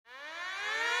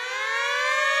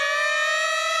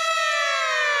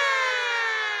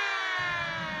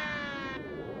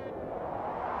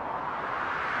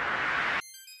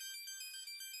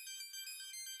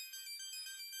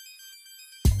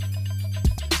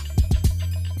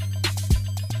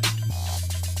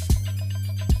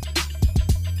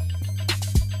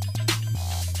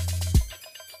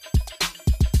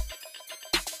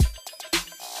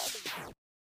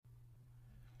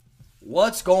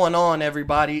What's going on,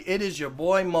 everybody? It is your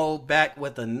boy Mo back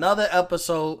with another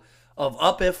episode of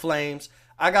Up in Flames.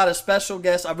 I got a special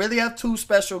guest. I really have two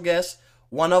special guests.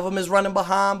 One of them is running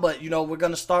behind, but we're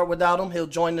gonna start without him. He'll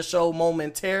join the show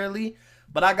momentarily.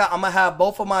 But I'm gonna have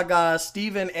both of my guys,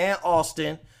 Steven and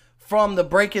Austin, from the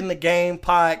Breaking the Game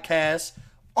podcast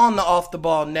on the Off the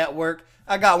Ball Network.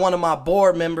 I got one of my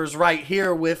board members right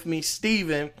here with me,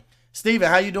 Steven. Steven,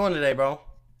 how you doing today, bro?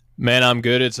 Man, I'm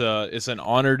good. It's an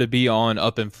honor to be on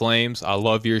Up in Flames. I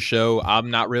love your show. I'm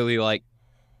not really like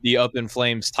the Up in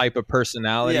Flames type of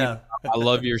personality. Yeah. I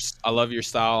love your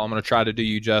style. I'm gonna try to do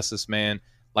you justice, man.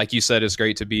 Like you said, it's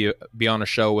great to be on a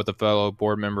show with a fellow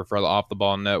board member for the Off the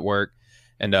Ball Network.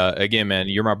 And again, man,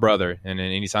 you're my brother. And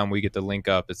then anytime we get to link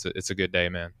up, it's a good day,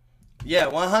 man. Yeah,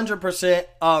 100%.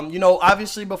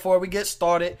 Obviously, before we get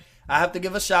started, I have to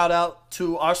give a shout out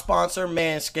to our sponsor,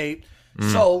 Manscaped.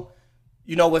 So,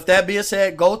 with that being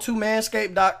said, go to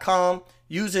manscaped.com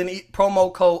using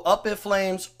promo code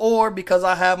UpInFlames, or because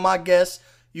I have my guests,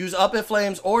 use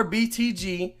UpInFlames or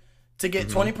BTG to get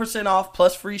 20% off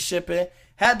plus free shipping.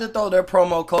 Had to throw their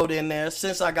promo code in there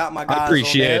since I got my guys I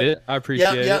appreciate on there. it. I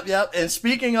appreciate it. Yep. And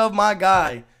speaking of my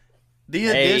guy, the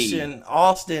addition,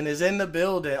 Austin, is in the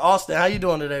building. Austin, how you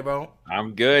doing today, bro?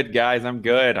 I'm good, guys. I'm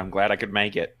good. I'm glad I could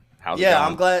make it. How's it going?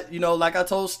 I'm glad, like I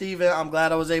told Steven, I'm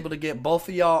glad I was able to get both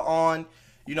of y'all on,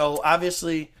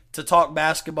 obviously to talk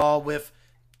basketball with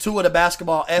two of the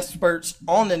basketball experts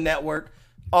on the network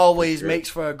always makes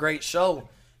for a great show.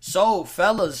 So,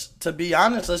 fellas, to be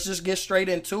honest, let's just get straight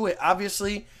into it.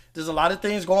 Obviously, there's a lot of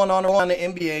things going on around the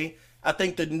NBA. I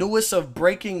think the newest of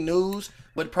breaking news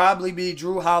would probably be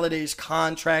Drew Holiday's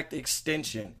contract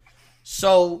extension.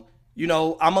 So, I'm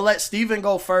going to let Steven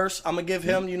go first. I'm going to give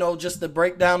him, just the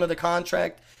breakdown of the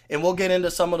contract, and we'll get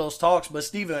into some of those talks. But,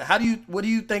 Steven, what do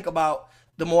you think about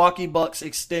the Milwaukee Bucks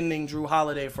extending Drew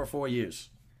Holiday for 4 years?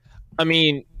 I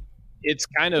mean, it's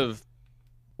kind of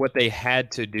what they had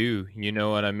to do, you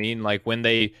know what I mean? Like when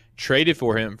they traded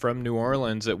for him from New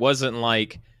Orleans, it wasn't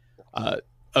like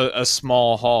a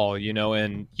small haul,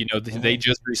 and they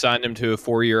just re-signed him to a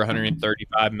 4-year,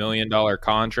 $135 million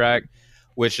contract,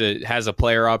 which has a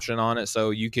player option on it. So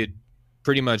you could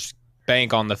pretty much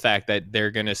bank on the fact that they're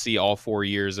going to see all 4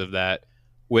 years of that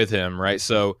with him, right?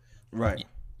 So, right,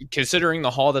 considering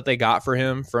the haul that they got for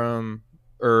him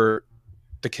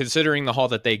considering the haul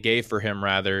that they gave for him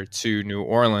rather to New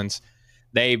Orleans,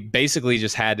 they basically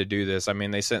just had to do this. I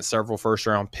mean, they sent several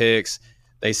first-round picks.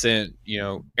 They sent,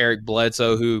 Eric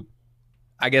Bledsoe, who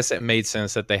I guess it made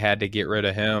sense that they had to get rid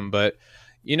of him. But,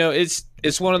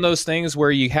 it's one of those things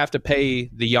where you have to pay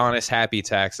the Giannis happy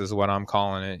tax is what I'm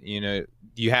calling it.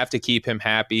 You have to keep him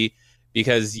happy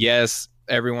because, yes,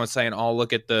 everyone's saying, oh,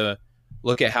 look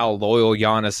at how loyal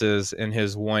Giannis is in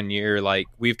his 1 year. Like,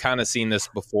 we've kind of seen this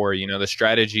before. The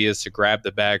strategy is to grab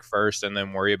the bag first and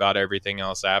then worry about everything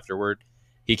else afterward.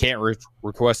 He can't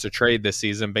request a trade this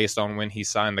season based on when he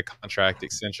signed the contract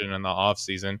extension in the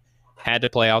offseason. Had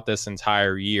to play out this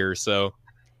entire year. So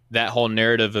that whole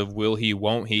narrative of will he,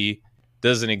 won't he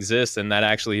doesn't exist, and that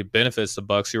actually benefits the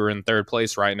Bucks, who are in third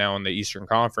place right now in the Eastern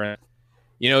Conference.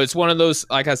 It's one of those,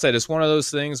 like I said, it's one of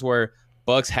those things where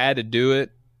Bucks had to do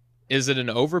it. Is it an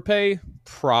overpay?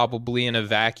 Probably in a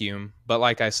vacuum. But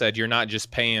like I said, you're not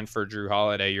just paying for Drew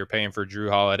Holiday. You're paying for Drew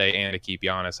Holiday and to keep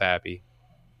Giannis happy.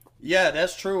 Yeah,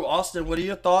 that's true. Austin, what are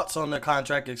your thoughts on the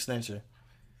contract extension?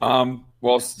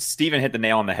 Well, Steven hit the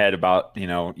nail on the head about,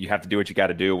 you have to do what you got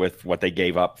to do with what they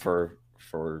gave up for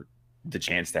the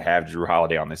chance to have Drew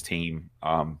Holiday on this team.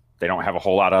 They don't have a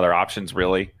whole lot of other options,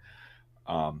 really.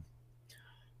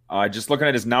 Just looking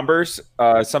at his numbers,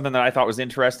 something that I thought was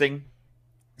interesting.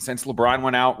 Since LeBron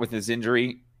went out with his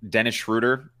injury, Dennis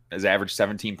Schroeder has averaged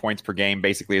 17 points per game,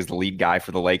 basically as the lead guy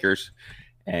for the Lakers.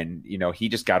 And, he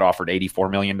just got offered $84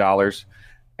 million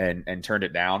and turned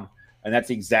it down. And that's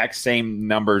the exact same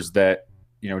numbers that,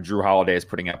 Drew Holiday is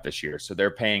putting up this year. So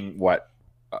they're paying,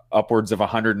 upwards of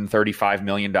 $135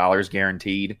 million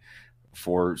guaranteed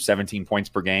for 17 points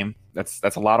per game.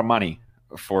 That's a lot of money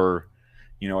for,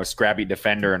 a scrappy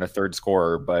defender and a third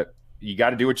scorer. But you got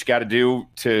to do what you got to do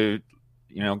to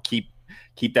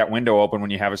keep that window open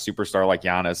when you have a superstar like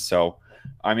Giannis. So,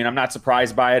 I mean, I'm not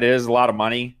surprised by it. It is a lot of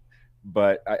money,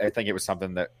 but I think it was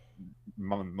something that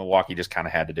Milwaukee just kind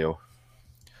of had to do.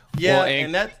 Yeah, well,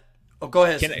 and that. Oh, go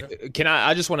ahead. Can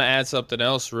I just want to add something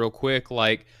else real quick.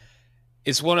 Like,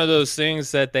 it's one of those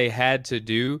things that they had to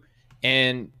do,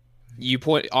 and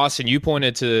Austin, you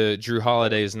pointed to Drew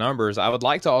Holiday's numbers. I would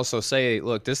like to also say,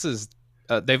 look, this is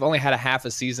they've only had a half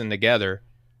a season together.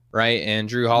 Right, and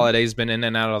Drew Holiday's been in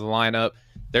and out of the lineup.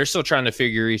 they're still trying to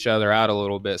figure each other out a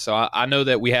little bit. So I know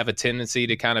that we have a tendency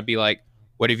to kind of be like,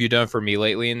 what have you done for me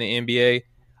lately in the NBA?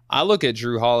 I look at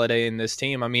Drew Holiday and this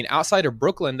team. I mean, outside of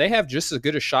Brooklyn, they have just as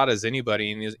good a shot as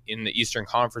anybody in the Eastern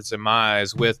Conference in my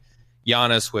eyes, with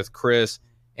Giannis, with Chris,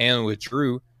 and with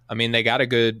Drew. I mean, they got a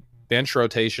good bench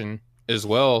rotation as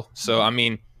well. So, I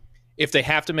mean, if they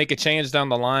have to make a change down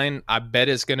the line, I bet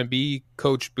it's going to be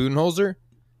Coach Budenholzer.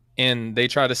 And they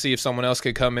try to see if someone else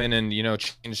could come in and,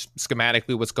 change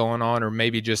schematically what's going on, or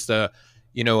maybe just a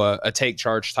take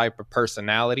charge type of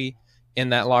personality in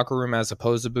that locker room as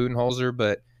opposed to Budenholzer.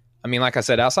 But I mean, like I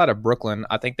said, outside of Brooklyn,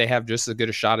 I think they have just as good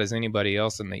a shot as anybody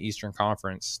else in the Eastern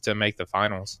Conference to make the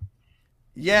finals.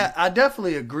 Yeah, I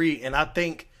definitely agree. And I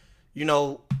think,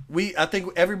 I think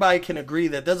everybody can agree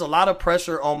that there's a lot of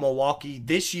pressure on Milwaukee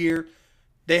this year.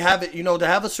 They have it, to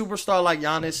have a superstar like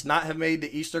Giannis not have made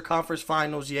the Eastern Conference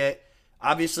Finals yet.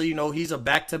 Obviously, he's a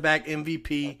back-to-back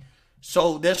MVP.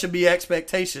 So there should be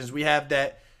expectations. We have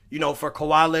that, for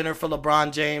Kawhi Leonard, for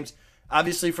LeBron James,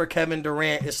 obviously for Kevin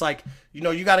Durant. It's like,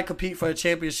 you got to compete for a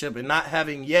championship, and not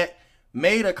having yet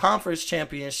made a conference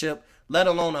championship, let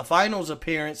alone a finals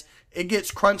appearance, it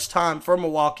gets crunch time for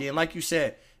Milwaukee. And like you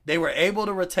said, they were able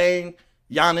to retain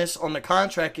Giannis on the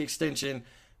contract extension.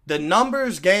 The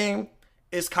numbers game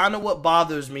is kind of what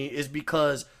bothers me, is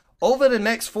because over the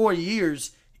next 4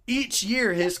 years, each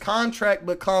year his contract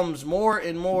becomes more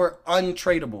and more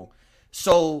untradeable.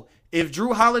 So if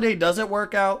Drew Holiday doesn't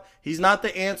work out, he's not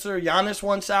the answer, Giannis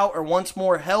wants out or wants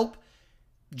more help,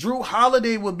 Drew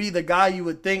Holiday would be the guy you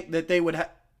would think that they would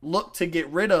look to get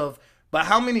rid of. But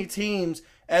how many teams,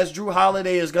 as Drew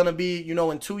Holiday is going to be,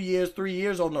 in 2 years, 3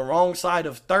 years on the wrong side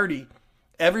of 30,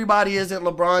 everybody isn't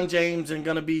LeBron James and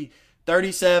going to be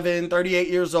 37, 38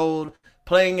 years old,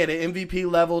 playing at an MVP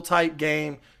level type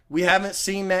game. We haven't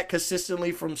seen that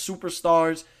consistently from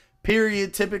superstars,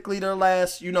 period. Typically their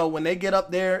last, when they get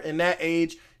up there in that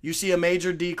age, you see a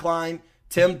major decline.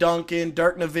 Tim Duncan,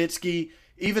 Dirk Nowitzki,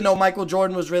 even though Michael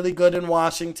Jordan was really good in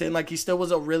Washington, like he still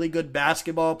was a really good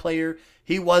basketball player,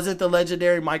 he wasn't the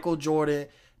legendary Michael Jordan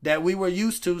that we were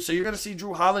used to. So you're going to see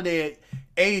Drew Holiday at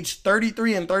age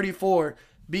 33 and 34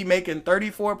 be making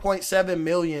 $34.7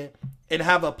 million and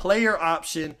have a player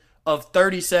option of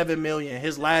 $37 million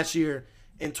his last year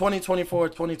in 2024,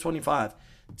 2025.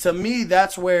 To me,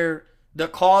 that's where the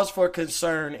cause for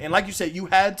concern, and like you said, you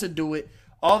had to do it.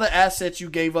 All the assets you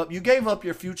gave up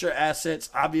your future assets,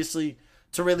 obviously,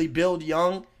 to really build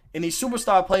young. And these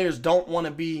superstar players don't want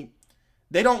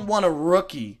a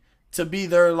rookie to be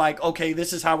there like, okay,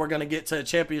 this is how we're going to get to a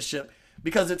championship.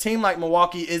 Because a team like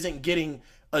Milwaukee isn't getting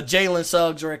a Jalen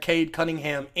Suggs or a Cade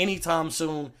Cunningham anytime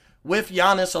soon. With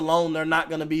Giannis alone, they're not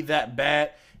going to be that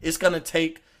bad. It's going to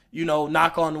take,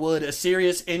 knock on wood, a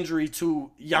serious injury to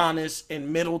Giannis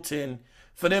and Middleton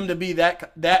for them to be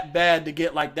that bad to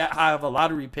get like that high of a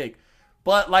lottery pick.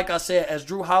 But like I said, as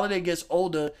Drew Holiday gets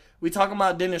older, we talking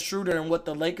about Dennis Schroeder and what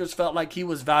the Lakers felt like he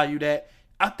was valued at.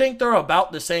 I think they're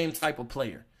about the same type of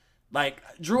player. Like,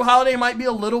 Drew Holiday might be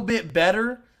a little bit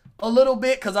better,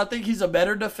 because I think he's a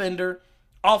better defender.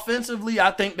 Offensively,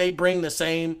 I think they bring the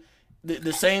same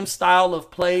style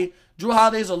of play. Drew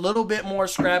Holiday's a little bit more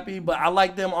scrappy, but I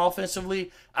like them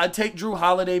offensively. I'd take Drew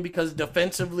Holiday because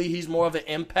defensively he's more of an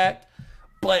impact.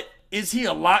 But is he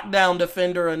a lockdown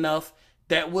defender enough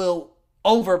that will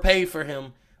overpay for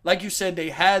him? Like you said, they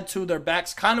had to. Their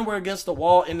backs kind of were against the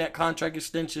wall in that contract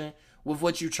extension with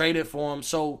what you traded for him.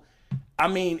 So, I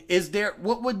mean,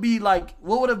 what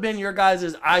would have been your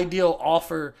guys' ideal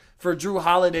offer for Drew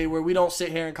Holiday, where we don't sit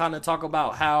here and kind of talk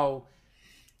about how,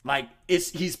 like,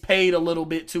 he's paid a little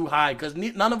bit too high? Because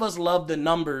none of us love the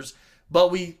numbers,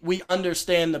 but we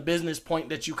understand the business point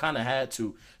that you kind of had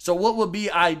to. So what would be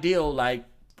ideal? Like,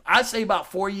 I'd say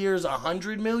about 4 years,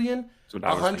 $100 million,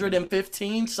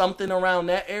 115, something around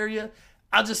that area.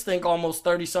 I just think almost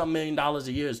 $30-something million a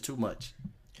year is too much.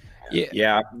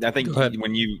 Yeah. I think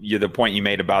when the point you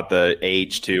made about the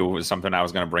age too was something I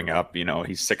was going to bring up.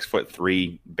 He's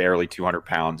 6'3", barely 200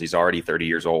 pounds. He's already 30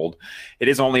 years old. It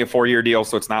is only a 4-year deal,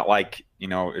 so it's not like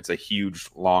it's a huge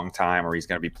long time, or he's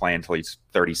going to be playing until he's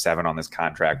 37 on this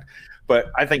contract.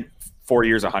 But I think 4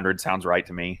 years, 100 sounds right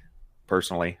to me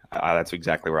personally. That's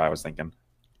exactly where I was thinking.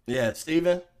 Yeah,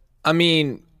 Steven? I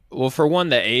mean, well, for one,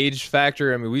 the age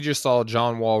factor, I mean, we just saw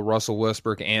John Wall, Russell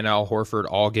Westbrook, and Al Horford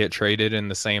all get traded in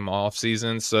the same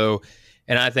offseason. So,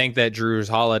 and I think that Drew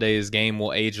Holiday's game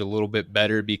will age a little bit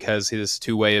better because his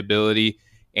two-way ability,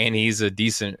 and he's a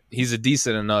decent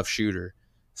enough shooter.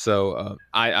 So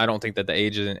I don't think that the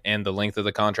age and the length of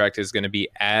the contract is going to be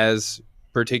as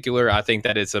particular. I think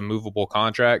that it's a movable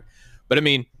contract. But, I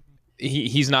mean,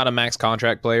 he's not a max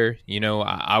contract player.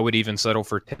 I would even settle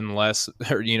for 10 less,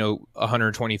 or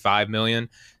 125 million,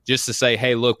 just to say,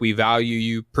 hey, look, we value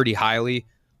you pretty highly,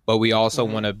 but we also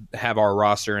want to have our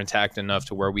roster intact enough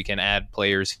to where we can add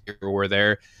players here or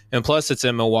there. And plus, it's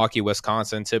in Milwaukee,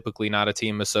 Wisconsin, typically not a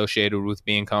team associated with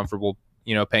being comfortable,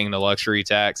 paying the luxury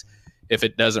tax. If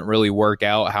it doesn't really work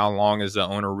out, how long is the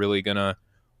owner really going to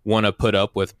want to put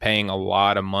up with paying a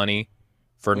lot of money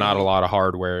for not a lot of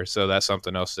hardware? So that's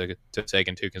something else to take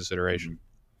into consideration.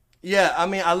 Yeah, I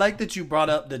mean, I like that you brought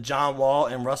up the John Wall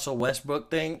and Russell Westbrook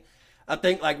thing. I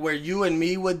think like where you and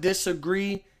me would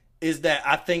disagree is that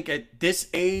I think at this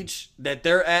age that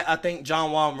they're at, I think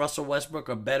John Wall and Russell Westbrook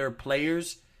are better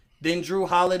players than Drew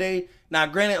Holiday. Now,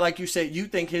 granted, like you said, you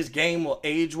think his game will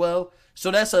age well. So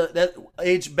that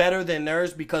age better than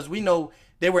theirs, because we know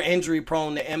they were injury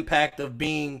prone. The impact of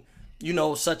being,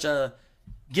 such a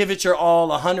give it your all,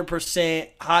 100%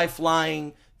 high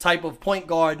flying type of point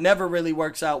guard never really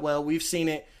works out well. We've seen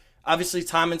it obviously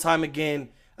time and time again.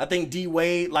 I think D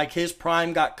Wade, like his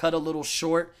prime got cut a little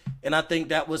short, and I think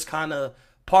that was kind of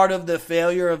part of the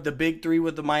failure of the big three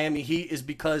with the Miami Heat, is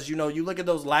because, you look at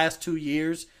those last 2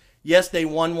 years. Yes, they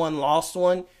won one, lost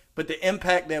one, but the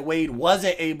impact that Wade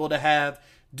wasn't able to have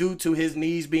due to his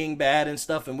knees being bad and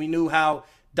stuff, and we knew how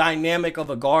dynamic of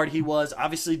a guard he was.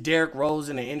 Obviously, Derrick Rose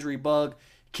and the injury bug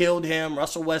killed him.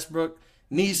 Russell Westbrook,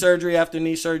 knee surgery after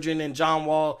knee surgery, and John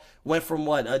Wall went from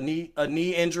a knee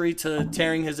injury to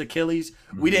tearing his Achilles.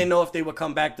 We didn't know if they would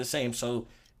come back the same, so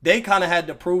they kind of had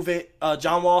to prove it.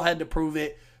 John Wall had to prove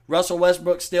it. Russell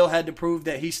Westbrook still had to prove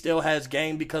that he still has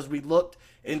game, because we looked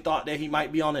and thought that he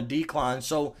might be on a decline.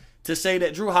 So to say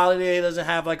that Drew Holiday doesn't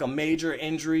have like a major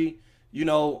injury,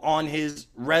 on his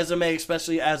resume,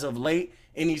 especially as of late,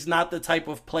 and he's not the type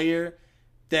of player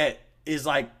that is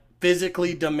like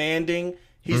physically demanding.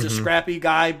 He's a scrappy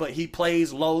guy, but he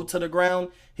plays low to the ground.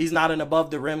 He's not an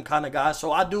above the rim kind of guy.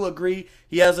 So I do agree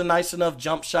he has a nice enough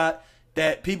jump shot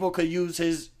that people could use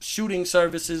his shooting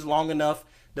services long enough.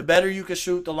 The better you can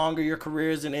shoot, the longer your career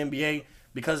is in the NBA,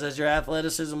 because as your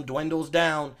athleticism dwindles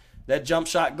down, that jump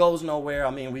shot goes nowhere.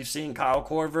 I mean, we've seen Kyle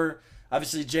Korver.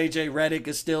 Obviously, J.J. Redick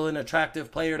is still an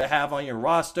attractive player to have on your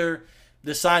roster.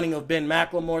 The signing of Ben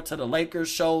McLemore to the Lakers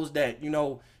shows that,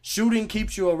 shooting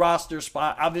keeps you a roster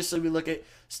spot. Obviously, we look at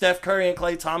Steph Curry and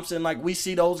Klay Thompson. Like, we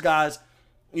see those guys,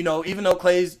 even though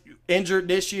Klay's injured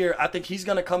this year, I think he's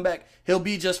going to come back. He'll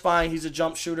be just fine. He's a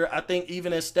jump shooter. I think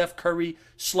even as Steph Curry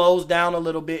slows down a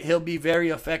little bit, he'll be very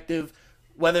effective,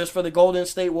 whether it's for the Golden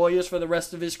State Warriors for the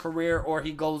rest of his career, or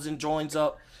he goes and joins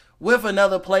up with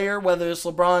another player, whether it's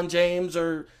LeBron James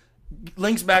or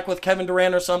links back with Kevin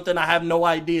Durant or something. I have no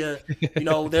idea.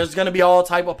 There's going to be all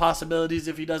type of possibilities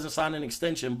if he doesn't sign an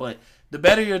extension. But the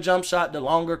better your jump shot, the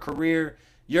longer career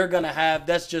you're going to have.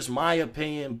 That's just my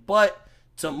opinion. But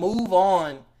to move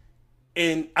on,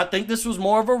 and I think this was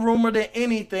more of a rumor than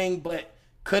anything, but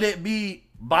could it be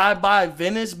bye-bye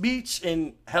Venice Beach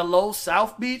and hello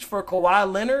South Beach for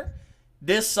Kawhi Leonard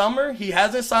this summer? He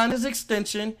hasn't signed his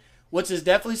extension, which is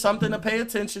definitely something to pay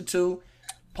attention to.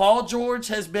 Paul George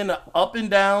has been up and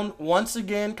down once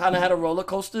again, kind of had a roller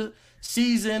coaster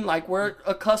season like we're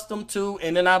accustomed to,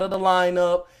 in and out of the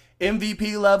lineup,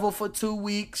 MVP level for 2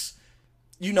 weeks,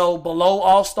 below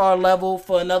all-star level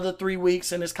for another 3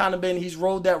 weeks, and it's kind of been, he's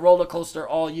rode that roller coaster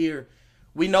all year.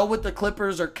 We know what the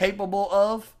Clippers are capable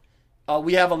of.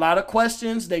 We have a lot of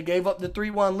questions. They gave up the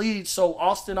 3-1 lead. So,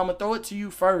 Austin, I'm going to throw it to you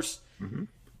first.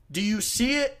 Do you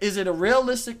see it? Is it a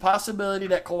realistic possibility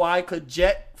that Kawhi could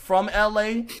jet from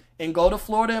LA and go to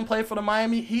Florida and play for the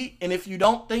Miami Heat? And if you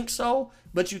don't think so,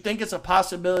 but you think it's a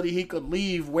possibility he could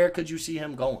leave, where could you see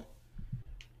him going?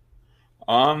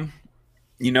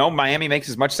 Miami makes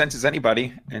as much sense as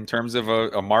anybody in terms of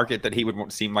a market that he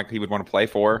would seem like he would want to play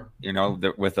for,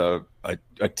 with a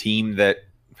team that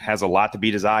has a lot to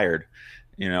be desired.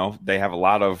 They have a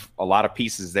lot of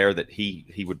pieces there that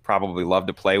he would probably love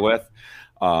to play with.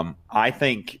 I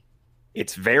think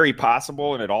it's very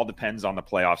possible, and it all depends on the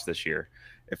playoffs this year.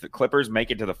 If the Clippers make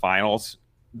it to the finals,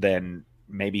 then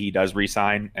maybe he does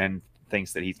resign and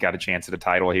thinks that he's got a chance at a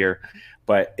title here.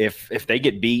 But if they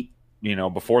get beat,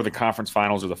 before the conference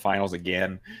finals or the finals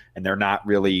again, and they're not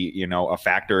really, a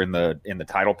factor in the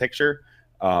title picture,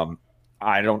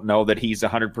 I don't know that he's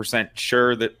 100%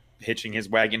 sure that hitching his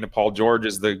wagon to Paul George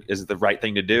is the right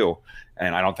thing to do.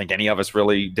 And I don't think any of us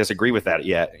really disagree with that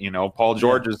yet. Paul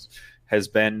George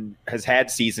has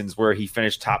had seasons where he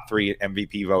finished top 3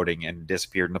 MVP voting and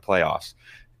disappeared in the playoffs.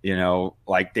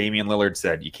 Like Damian Lillard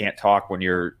said, you can't talk when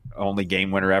your only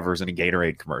game winner ever is in a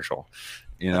Gatorade commercial,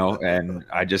 and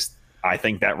I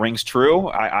think that rings true.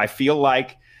 I feel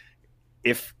like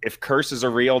if curses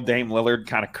are real, Dame Lillard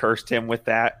kind of cursed him with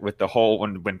that, with the whole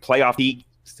when playoff heat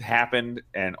happened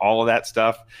and all of that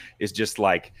stuff is just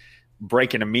like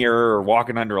breaking a mirror or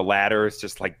walking under a ladder. It's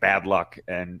just like bad luck,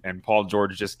 and Paul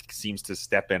George just seems to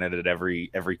step in it at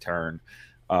every turn.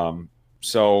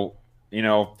 So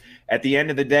at the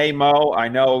end of the day, Mo, I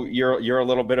know you're a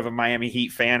little bit of a Miami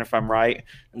Heat fan, if I'm right.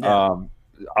 Yeah.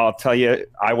 I'll tell you,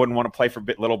 I wouldn't want to play for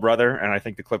little brother, and I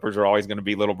think the Clippers are always going to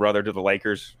be little brother to the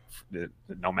Lakers,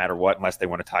 no matter what, unless they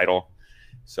win a title.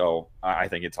 So I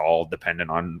think it's all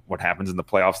dependent on what happens in the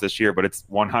playoffs this year, but it's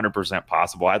 100%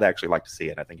 possible. I'd actually like to see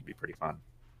it. I think it'd be pretty fun.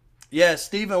 Yeah,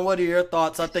 Steven, what are your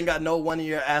thoughts? I think I know one of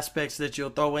your aspects that you'll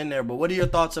throw in there, but what are your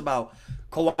thoughts about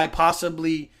Kawhi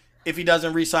possibly, if he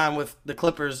doesn't re-sign with the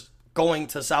Clippers, going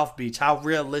to South Beach? How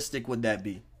realistic would that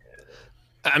be?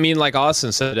 I mean, like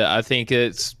Austin said, I think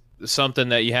it's something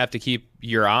that you have to keep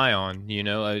your eye on.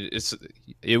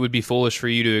 It would be foolish for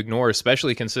you to ignore,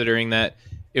 especially considering that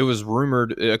it was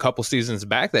rumored a couple seasons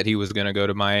back that he was going to go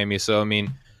to Miami. So, I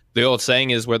mean, the old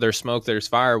saying is where there's smoke, there's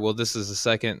fire. Well, this is the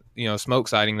second, smoke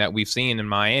sighting that we've seen in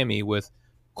Miami with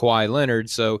Kawhi Leonard.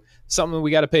 So something we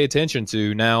got to pay attention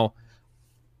to. Now,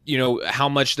 how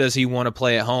much does he want to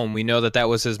play at home? We know that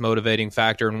was his motivating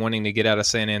factor in wanting to get out of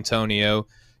San Antonio.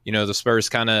 The Spurs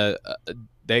kind of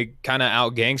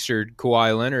out-gangstered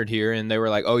Kawhi Leonard here, and they were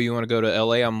like, oh, you want to go to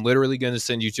L.A.? I'm literally going to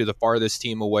send you to the farthest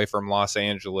team away from Los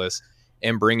Angeles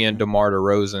and bring in DeMar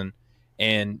DeRozan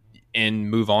and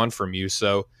move on from you.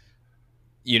 So,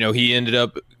 he ended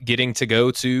up getting to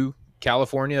go to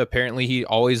California. Apparently, he'd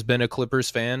always been a Clippers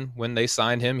fan. When they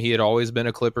signed him, he had always been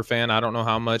a Clipper fan. I don't know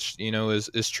how much,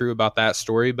 is true about that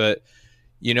story, but,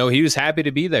 he was happy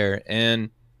to be there. And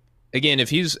again, if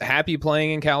he's happy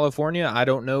playing in California, I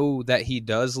don't know that he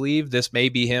does leave. This may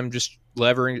be him just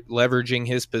leveraging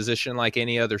his position like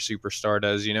any other superstar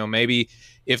does. Maybe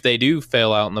if they do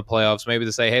fail out in the playoffs, maybe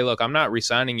they say, hey, look, I'm not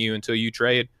re-signing you until you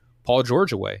trade Paul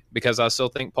George away, because I still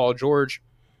think Paul George,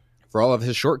 for all of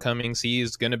his shortcomings,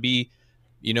 he's going to be,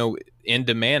 in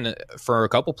demand for a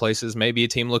couple places, maybe a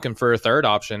team looking for a third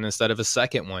option instead of a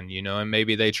second one, and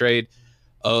maybe they trade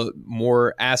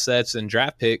more assets and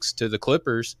draft picks to the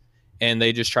Clippers, and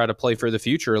they just try to play for the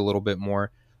future a little bit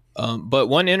more. But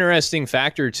one interesting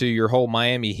factor to your whole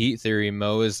Miami Heat theory,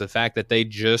 Mo, is the fact that they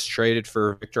just traded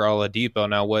for Victor Oladipo.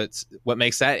 Now, what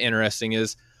makes that interesting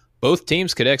is both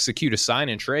teams could execute a sign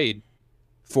and trade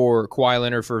for Kawhi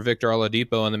Leonard for Victor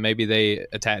Oladipo, and then maybe they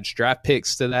attach draft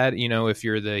picks to that. If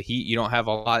you're the Heat, you don't have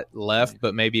a lot left,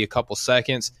 but maybe a couple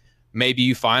seconds. Maybe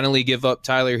you finally give up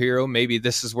Tyler Hero. Maybe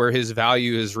this is where his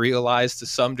value is realized to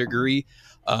some degree.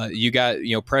 You got,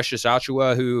 Precious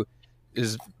Achiuwa, who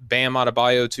is Bam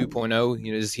Adebayo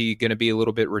 2.0. Is he going to be a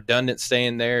little bit redundant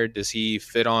staying there? Does he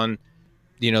fit on,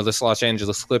 this Los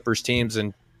Angeles Clippers teams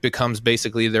and becomes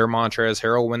basically their Montrezl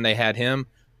Harrell when they had him?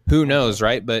 Who knows,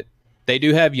 right? But they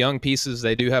do have young pieces.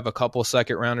 They do have a couple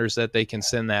second rounders that they can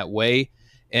send that way.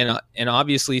 And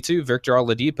obviously, too, Victor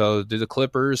Oladipo, do the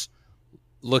Clippers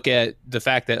look at the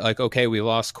fact that, like, okay, we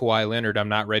lost Kawhi Leonard. I'm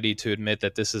not ready to admit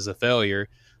that this is a failure.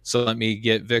 So let me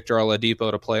get Victor Oladipo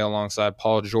to play alongside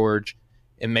Paul George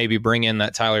and maybe bring in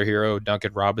that Tyler Hero,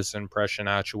 Duncan Robinson, Precious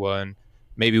Achiuwa, and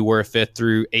maybe we're a 5th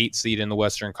through 8th seed in the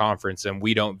Western Conference, and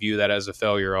we don't view that as a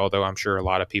failure, although I'm sure a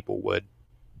lot of people would.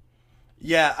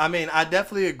 Yeah, I mean, I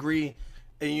definitely agree.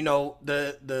 And,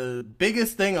 the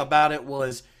biggest thing about it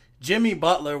was Jimmy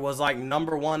Butler was like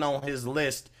number one on his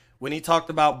list when he talked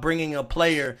about bringing a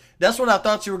player. That's what I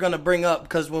thought you were going to bring up,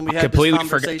 because when we had this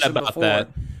conversation before.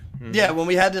 Mm-hmm. Yeah, when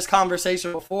we had this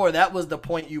conversation before, that was the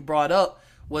point you brought up,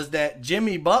 was that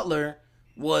Jimmy Butler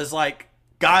was like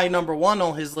guy number one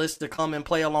on his list to come and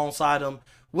play alongside him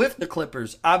with the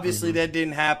Clippers. Obviously, that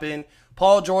didn't happen.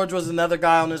 Paul George was another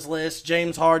guy on his list.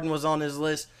 James Harden was on his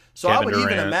list. So I would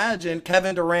even imagine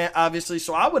Kevin Durant, obviously.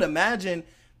 So I would imagine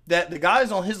that the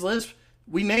guys on his list,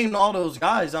 we named all those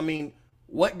guys. I mean,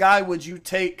 what guy would you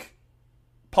take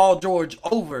Paul George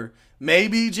over?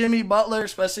 Maybe Jimmy Butler,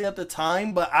 especially at the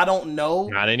time, but I don't know.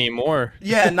 Not anymore.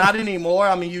 Yeah, not anymore.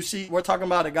 I mean, you see, we're talking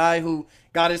about a guy who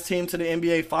got his team to the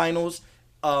NBA Finals.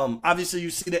 Obviously,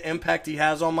 you see the impact he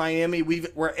has on Miami.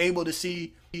 We're able to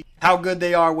see how good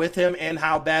they are with him and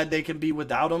how bad they can be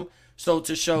without him. So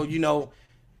to show,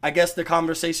 I guess the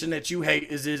conversation that you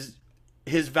hate is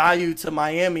his value to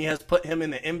Miami has put him in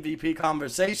the MVP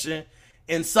conversation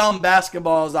in some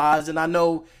basketball's eyes. And I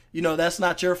know, that's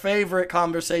not your favorite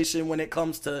conversation when it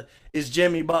comes to is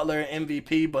Jimmy Butler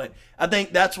MVP, but I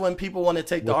think that's when people want to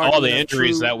take the argument. All the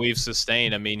injuries that we've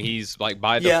sustained, I mean, he's like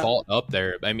by default up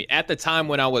there. I mean, at the time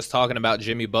when I was talking about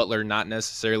Jimmy Butler not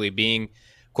necessarily being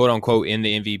quote unquote in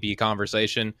the MVP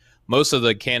conversation, most of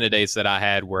the candidates that I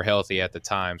had were healthy at the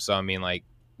time. So I mean, like,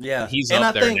 Yeah, he's and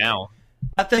up there now.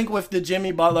 I think with the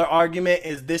Jimmy Butler argument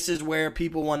this is where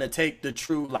people want to take the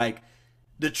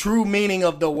true meaning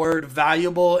of the word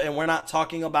valuable, and we're not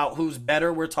talking about who's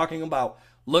better. We're talking about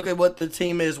look at what the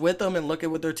team is with them and look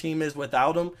at what their team is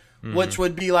without them, which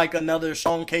would be like another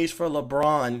strong case for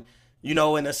LeBron,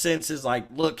 in a sense is like,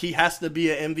 look, he has to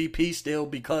be an MVP still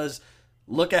because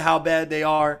look at how bad they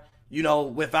are,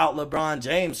 without LeBron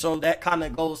James. So that kind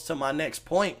of goes to my next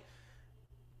point.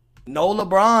 No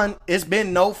LeBron, it's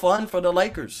been no fun for the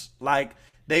Lakers. Like,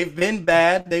 they've been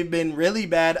bad. They've been really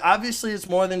bad. Obviously, it's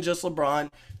more than just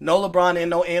LeBron. No LeBron and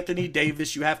no Anthony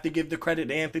Davis. You have to give the credit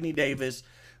to Anthony Davis.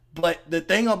 But the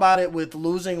thing about it with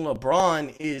losing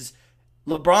LeBron is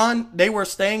they were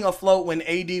staying afloat when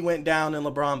AD went down and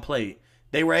LeBron played.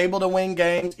 They were able to win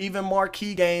games, even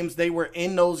marquee games. They were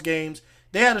in those games.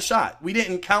 They had a shot. We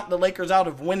didn't count the Lakers out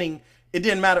of winning. It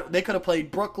didn't matter. They could have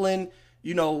played Brooklyn,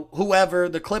 whoever,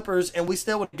 the Clippers, and we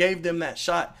still would have gave them that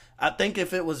shot. I think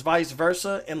if it was vice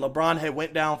versa and LeBron had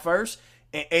went down first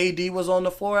and AD was on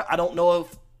the floor, I don't know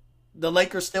if the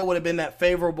Lakers still would have been that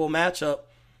favorable matchup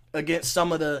against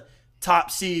some of the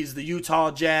top seeds, the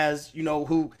Utah Jazz,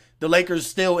 who the Lakers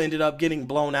still ended up getting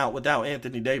blown out without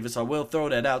Anthony Davis. I will throw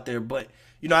that out there. But,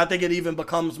 I think it even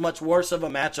becomes much worse of a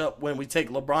matchup when we take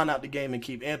LeBron out the game and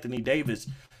keep Anthony Davis.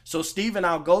 So, Steven,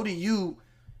 I'll go to you.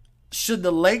 Should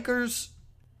the Lakers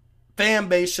fan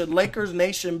base, should Lakers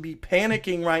Nation be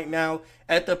panicking right now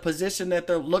at the position that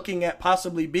they're looking at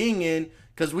possibly being in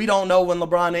because we don't know when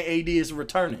LeBron and AD is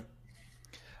returning?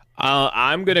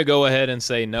 I'm going to go ahead and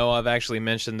say no. I've actually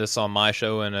mentioned this on my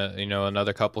show and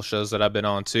another couple shows that I've been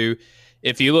on too.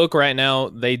 If you look right now,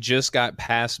 they just got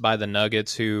passed by the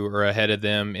Nuggets, who are ahead of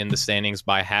them in the standings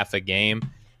by half a game.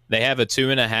 They have a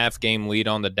 2.5 game lead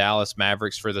on the Dallas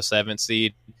Mavericks for the 7th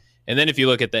seed. And then if you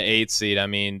look at the 8th seed, I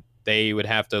mean, they would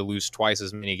have to lose twice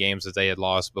as many games as they had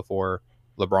lost before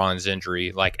LeBron's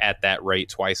injury, like at that rate,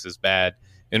 twice as bad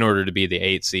in order to be the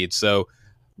 8th seed. So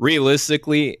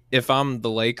realistically, if I'm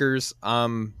the Lakers,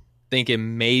 I'm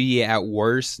thinking maybe at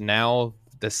worst now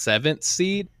the 7th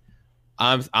seed.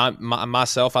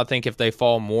 Myself, I think if they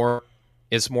fall more,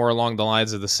 it's more along the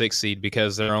lines of the 6th seed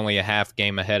because they're only a half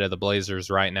game ahead of the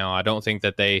Blazers right now. I don't think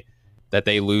that they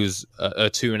lose a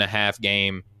 2.5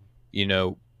 game,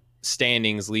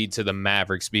 standings lead to the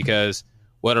Mavericks, because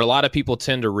what a lot of people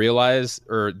tend to realize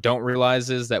or don't realize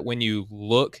is that when you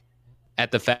look at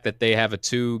the fact that they have a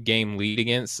 2 game lead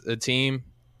against a team,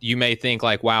 you may think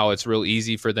like, wow, it's real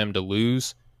easy for them to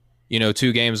lose,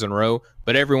 2 games in a row,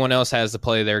 but everyone else has to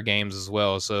play their games as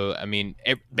well. So, I mean,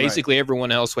 basically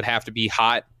everyone else would have to be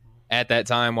hot at that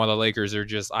time while the Lakers are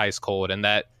just ice cold. And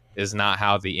that is not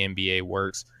how the NBA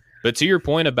works. But to your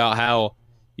point about how,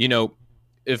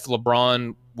 if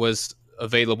LeBron was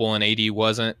available and AD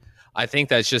wasn't, I think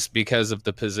that's just because of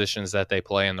the positions that they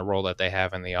play and the role that they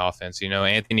have in the offense.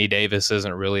 Anthony Davis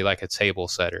isn't really like a table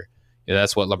setter.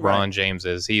 That's what LeBron James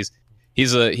is.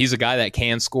 He's a guy that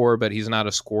can score, but he's not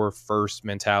a score first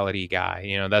mentality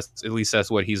guy.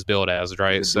 That's what he's built as,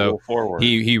 right? So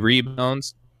he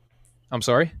rebounds. I'm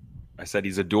sorry? I said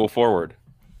he's a dual forward.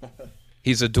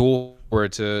 He's a dual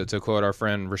forward, to quote our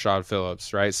friend Rashad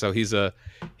Phillips, right? So he's a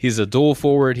dual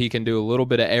forward. He can do a little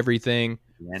bit of everything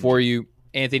for you.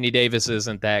 Anthony Davis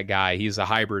isn't that guy. He's a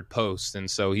hybrid post, and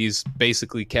so he's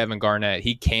basically Kevin Garnett.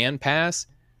 He can pass,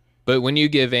 but when you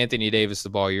give Anthony Davis the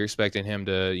ball, you're expecting him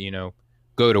to,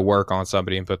 go to work on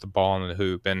somebody and put the ball in the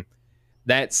hoop. And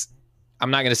that's,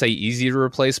 I'm not going to say easy to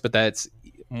replace, but that's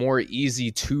more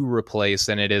easy to replace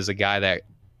than it is a guy that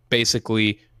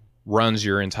basically runs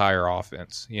your entire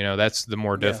offense. That's the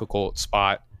more difficult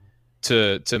spot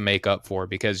to make up for,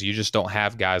 because you just don't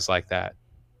have guys like that.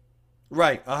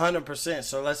 Right, 100%.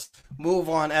 So let's move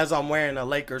on. As I'm wearing a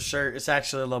Lakers shirt, it's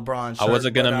actually a LeBron shirt. I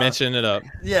wasn't going to mention it up.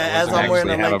 Yeah, as I'm wearing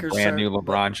a Lakers shirt. I have a brand new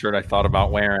LeBron shirt I thought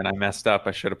about wearing. I messed up.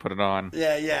 I should have put it on.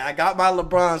 Yeah. I got my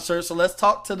LeBron shirt. So let's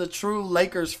talk to the true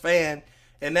Lakers fan,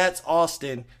 and that's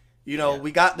Austin.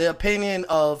 We got the opinion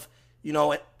of,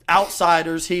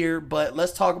 outsiders here, but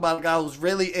let's talk about a guy who's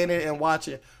really in it and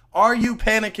watching. Are you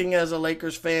panicking as a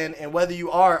Lakers fan? And whether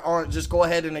you are or aren't, just go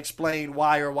ahead and explain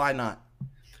why or why not.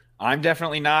 I'm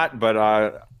definitely not, but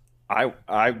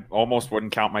I almost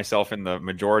wouldn't count myself in the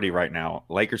majority right now.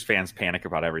 Lakers fans panic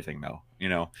about everything, though.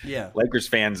 Yeah. Lakers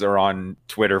fans are on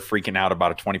Twitter freaking out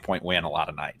about a 20-point win a lot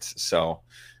of nights. So,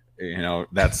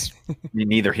 that's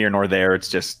neither here nor there. It's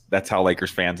just that's how Lakers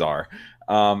fans are.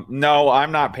 No,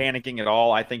 I'm not panicking at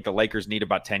all. I think the Lakers need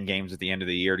about 10 games at the end of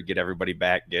the year to get everybody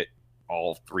back, get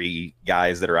all 3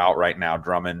 guys that are out right now,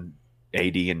 Drummond,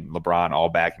 AD, and LeBron, all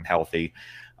back and healthy.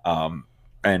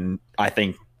 and I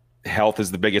think health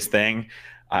is the biggest thing.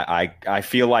 I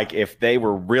feel like if they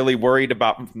were really worried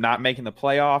about not making the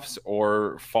playoffs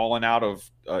or falling out of,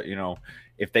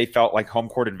 if they felt like home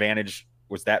court advantage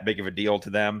was that big of a deal to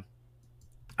them,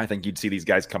 I think you'd see these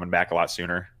guys coming back a lot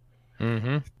sooner.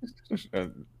 Mm-hmm.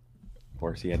 Of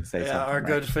course, he had to say something. Our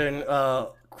good friend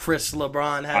Chris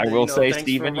LeBron had. I will say, thanks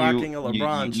Steven, for rocking a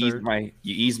LeBron shirt.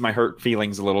 You eased my hurt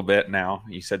feelings a little bit. Now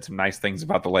you said some nice things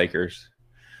about the Lakers.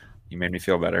 You made me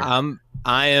feel better.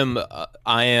 I am.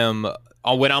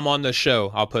 When I'm on the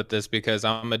show, I'll put this because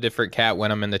I'm a different cat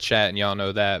when I'm in the chat, and y'all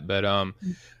know that. But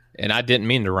and I didn't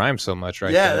mean to rhyme so much,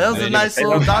 right? Yeah, there. that was a nice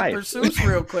little Dr. Seuss,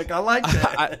 real quick. I like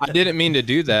that. I didn't mean to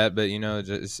do that, but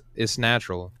it's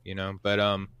natural,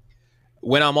 But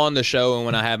when I'm on the show and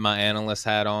when I have my analyst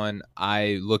hat on,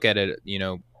 I look at it,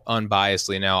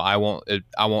 unbiasedly. Now, I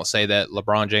won't say that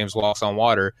LeBron James walks on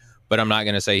water, but I'm not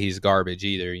going to say he's garbage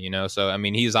either, So, I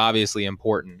mean, he's obviously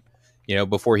important.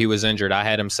 Before he was injured, I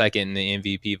had him second in the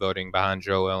MVP voting behind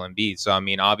Joel Embiid. So, I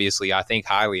mean, obviously, I think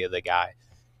highly of the guy,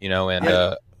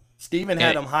 and Steven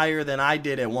had him higher than I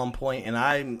did at one point, and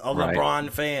I'm a LeBron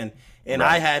fan, and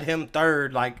I had him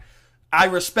third. Like, I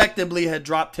respectably had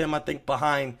dropped him, I think,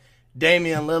 behind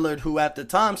Damian Lillard, who at the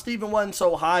time Steven wasn't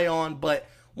so high on, but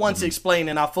once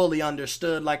explaining, I fully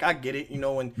understood. Like, I get it,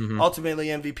 when ultimately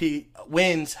MVP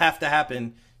wins have to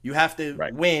happen. You have to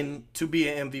win to be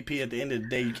an MVP at the end of the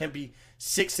day. You can't be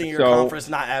sixth in your conference,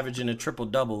 not averaging a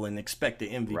triple-double and expect the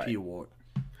MVP award.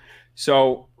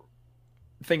 So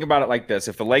think about it like this.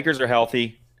 If the Lakers are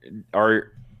healthy,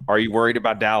 are you worried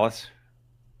about Dallas?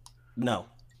 No.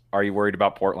 Are you worried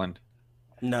about Portland?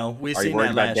 No. We've seen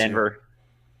that last year. Are you worried about Denver?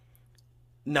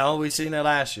 No, we've seen that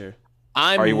last year.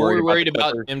 I'm more worried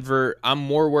about Denver. I'm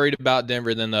more worried about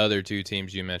Denver than the other two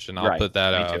teams you mentioned. I'll put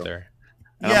that out there.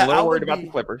 And I'm a little worried about the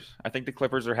Clippers. I think the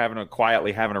Clippers are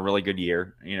quietly having a really good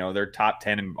year. They're top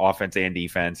 10 in offense and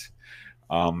defense.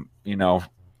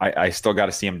 I still got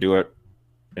to see them do it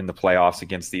in the playoffs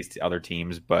against these other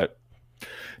teams. But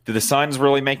do the Suns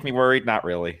really make me worried? Not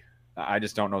really. I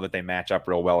just don't know that they match up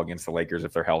real well against the Lakers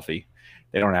if they're healthy.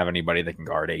 They don't have anybody that can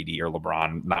guard AD or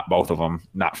LeBron. Not both of them.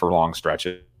 Not for long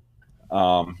stretches.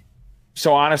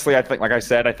 So honestly, I think, like I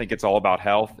said, I think it's all about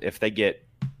health. If they get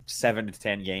 7 to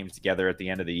 10 games together at the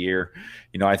end of the year,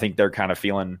 I think they're kind of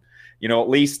feeling, at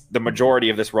least the majority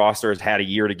of this roster has had a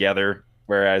year together.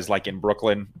 Whereas like in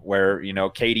Brooklyn, where,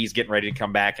 KD's getting ready to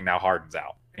come back and now Harden's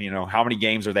out. How many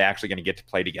games are they actually going to get to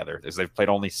play together? Because they've played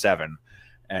only 7.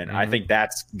 And I think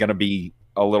that's going to be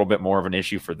a little bit more of an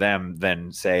issue for them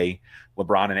than, say,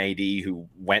 LeBron and AD, who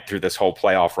went through this whole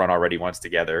playoff run already once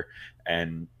together.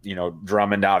 And,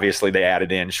 Drummond, obviously they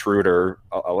added in Schroeder,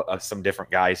 some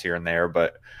different guys here and there.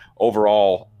 But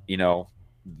overall,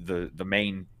 the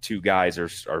main two guys are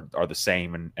the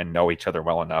same and know each other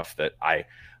well enough that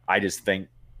I just think,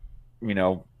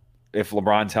 if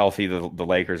LeBron's healthy, the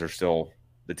Lakers are still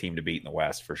the team to beat in the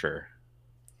West for sure.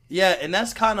 Yeah, and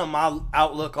that's kind of my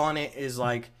outlook on it is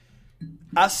like,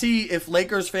 I see if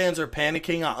Lakers fans are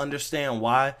panicking, I understand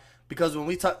why. Because when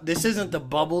we talk, this isn't the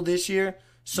bubble this year.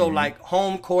 So, like,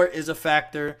 home court is a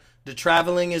factor. The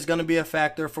traveling is going to be a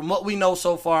factor. From what we know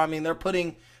so far, I mean, they're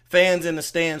putting fans in the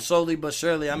stands slowly but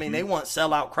surely. I mean, they want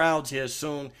sellout crowds here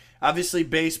soon. Obviously,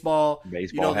 baseball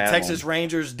the Texas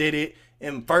Rangers did it.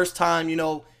 And first time,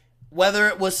 whether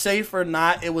it was safe or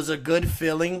not, it was a good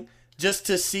feeling just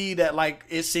to see that, like,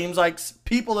 it seems like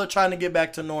people are trying to get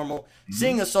back to normal.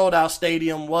 Seeing a sold-out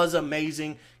stadium was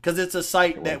amazing because it's a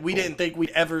sight that we didn't think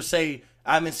we'd ever say,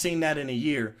 I haven't seen that in a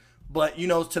year. But,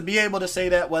 to be able to say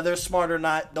that, whether it's smart or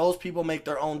not, those people make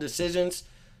their own decisions.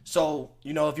 So,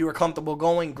 if you were comfortable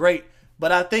going, great.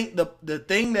 But I think the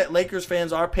thing that Lakers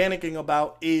fans are panicking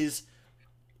about is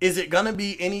it going to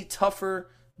be any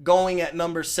tougher going at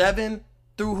number 7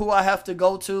 through who I have to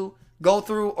go through,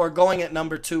 or going at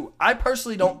number 2? I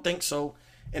personally don't think so.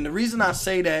 And the reason I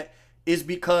say that is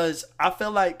because I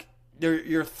feel like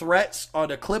your threats are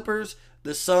the Clippers,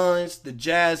 the Suns, the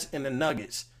Jazz, and the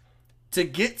Nuggets. To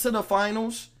get to the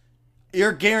finals,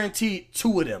 you're guaranteed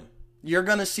 2 of them. You're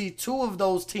going to see 2 of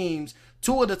those teams,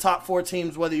 2 of the top 4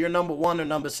 teams, whether you're number 1 or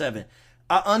number 7.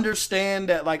 I understand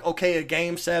that, like, okay, a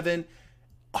Game 7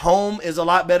 home is a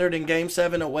lot better than Game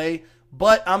 7 away,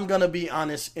 but I'm going to be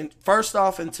honest. And first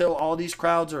off, until all these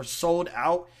crowds are sold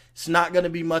out, it's not going to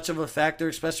be much of a factor,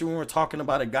 especially when we're talking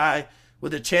about a guy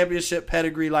with a championship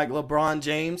pedigree like LeBron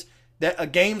James. That a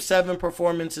Game 7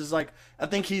 performance is like, I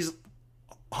think he's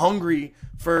hungry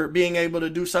for being able to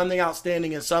do something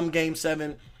outstanding in some Game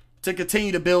 7 to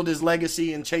continue to build his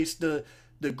legacy and chase the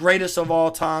greatest of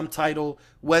all time title,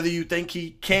 whether you think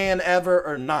he can ever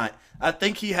or not. I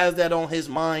think he has that on his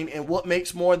mind, and what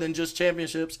makes more than just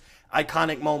championships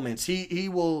iconic moments. He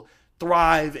will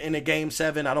thrive in a game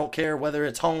 7. I don't care whether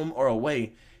it's home or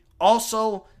away.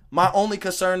 Also, my only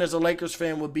concern as a Lakers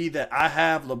fan would be that I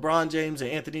have LeBron James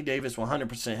and Anthony Davis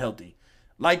 100% healthy.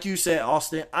 Like you said,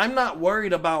 Austin, I'm not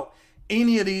worried about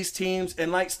any of these teams.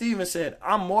 And like Steven said,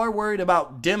 I'm more worried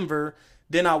about Denver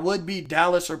than I would be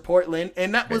Dallas or Portland.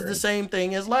 And that was the same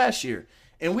thing as last year.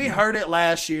 And we heard it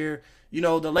last year. You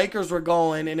know, the Lakers were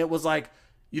going, and it was like,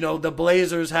 you know, the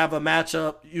Blazers have a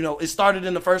matchup. You know, it started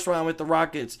in the first round with the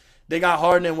Rockets. They got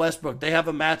Harden and Westbrook. They have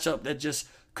a matchup that just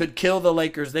could kill the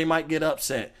Lakers. They might get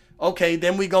upset. Okay,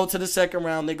 then we go to the second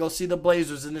round. They go see the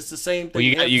Blazers, and it's the same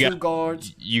thing. Well, you got two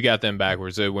guards. You got them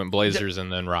backwards. It went Blazers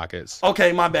and then Rockets.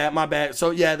 Okay, my bad. So,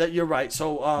 yeah, you're right.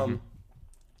 So,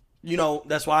 you know,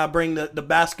 that's why I bring the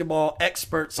basketball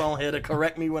experts on here to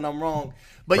correct me when I'm wrong.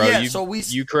 But, Bro, yeah,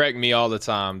 you correct me all the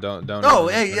time. Don't. Oh,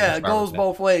 hey, yeah, it goes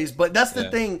both ways. But that's the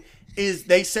thing is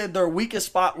they said their weakest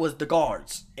spot was the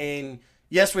guards. And,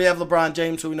 yes, we have LeBron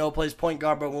James, who we know plays point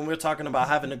guard, but when we're talking about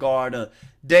having to guard a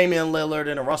Damian Lillard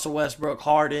and a Russell Westbrook,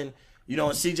 Harden, you know,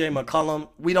 and CJ McCollum,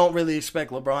 we don't really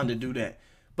expect LeBron to do that.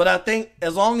 But I think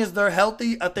as long as they're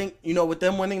healthy, I think, you know, with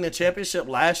them winning the championship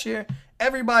last year,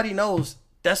 everybody knows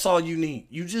that's all you need.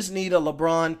 You just need a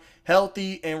LeBron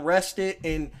healthy and rested,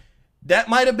 and that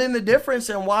might have been the difference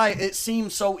in why it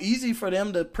seemed so easy for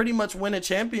them to pretty much win a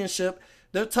championship.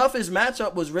 Their toughest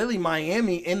matchup was really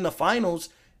Miami in the finals.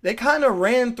 They kind of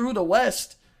ran through the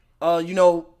West. You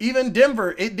know, even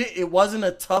Denver, it wasn't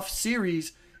a tough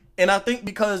series. And I think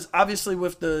because obviously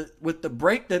with the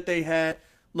break that they had,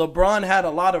 LeBron had a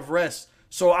lot of rest.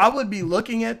 So I would be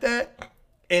looking at that.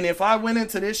 And if I went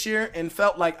into this year and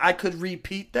felt like I could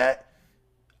repeat that,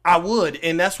 I would.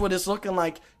 And that's what it's looking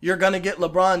like. You're going to get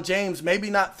LeBron James, maybe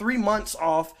not 3 months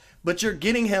off, but you're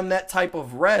getting him that type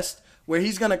of rest where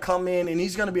he's going to come in and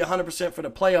he's going to be 100% for the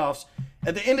playoffs.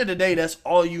 At the end of the day, that's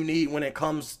all you need when it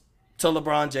comes to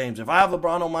LeBron James. If I have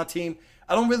LeBron on my team,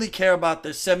 I don't really care about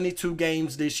the 72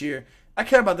 games this year. I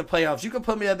care about the playoffs. You can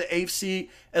put me at the 8th seed.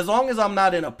 As long as I'm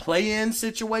not in a play-in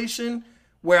situation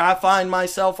where I find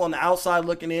myself on the outside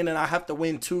looking in and I have to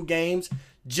win 2 games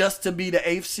just to be the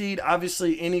 8th seed,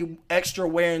 obviously any extra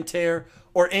wear and tear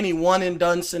or any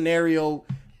one-and-done scenario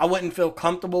I wouldn't feel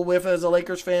comfortable with as a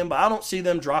Lakers fan, but I don't see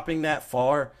them dropping that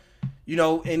far. You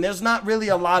know, and there's not really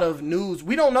a lot of news.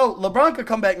 We don't know. LeBron could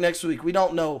come back next week. We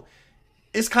don't know.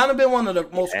 It's kind of been one of the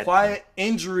most quiet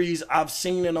injuries I've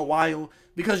seen in a while,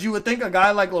 because you would think a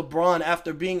guy like LeBron,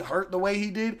 after being hurt the way he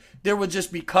did, there would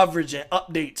just be coverage and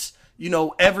updates, you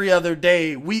know, every other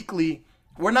day, weekly.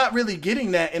 We're not really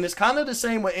getting that, and it's kind of the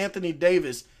same with Anthony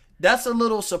Davis. That's a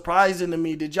little surprising to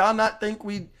me. Did y'all not think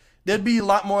there'd be a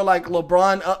lot more like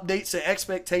LeBron updates and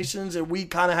expectations, and we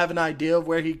kind of have an idea of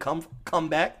where he'd come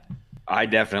back? I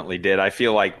definitely did. I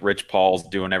feel like Rich Paul's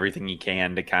doing everything he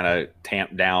can to kind of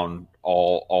tamp down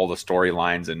all the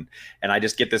storylines, and I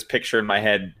just get this picture in my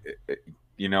head.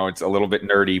 You know, it's a little bit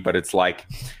nerdy, but it's like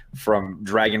from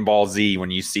Dragon Ball Z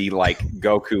when you see like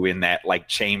Goku in that like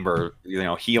chamber, you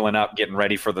know, healing up, getting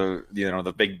ready for the, you know,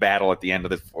 the big battle at the end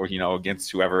of the, or, you know,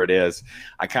 against whoever it is.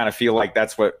 I kind of feel like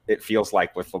that's what it feels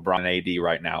like with LeBron and AD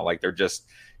right now. Like they're just,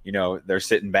 you know, they're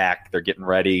sitting back, they're getting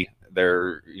ready,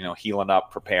 they're, you know, healing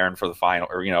up, preparing for the final,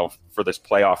 or, you know, for this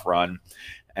playoff run.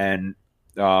 And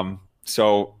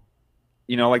so,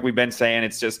 you know, like we've been saying,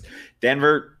 it's just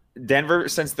Denver,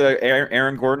 since the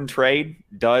Aaron Gordon trade,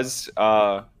 does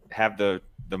have the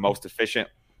most efficient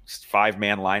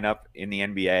 5-man lineup in the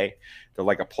NBA. They're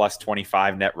like a plus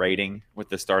 25 net rating with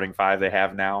the starting 5 they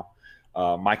have now.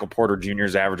 Michael Porter Jr.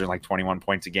 is averaging like 21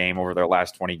 points a game over their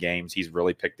last 20 games. He's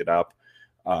really picked it up.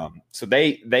 So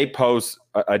they pose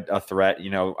a threat.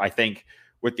 You know, I think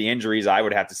with the injuries, I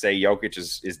would have to say Jokic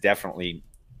is definitely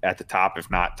at the top,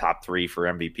 if not top 3 for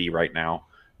MVP right now.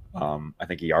 I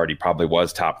think he already probably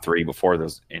was top 3 before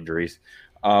those injuries.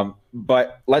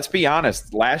 But let's be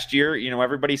honest. Last year, you know,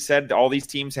 everybody said all these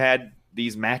teams had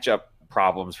these matchup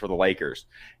problems for the Lakers.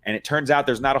 And it turns out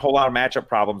there's not a whole lot of matchup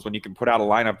problems when you can put out a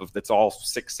lineup that's all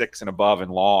 6'6" and above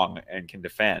and long and can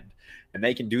defend. And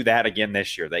they can do that again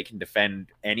this year. They can defend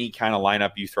any kind of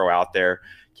lineup you throw out there.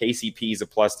 KCP is a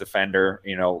plus defender.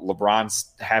 You know,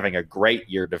 LeBron's having a great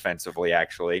year defensively,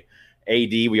 actually.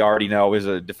 AD, we already know, is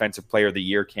a defensive player of the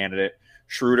year candidate.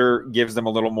 Schroeder gives them a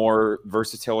little more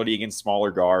versatility against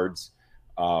smaller guards.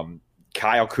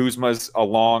 Kyle Kuzma's a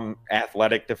long,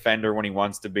 athletic defender when he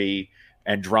wants to be.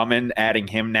 And Drummond, adding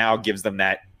him now, gives them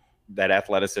that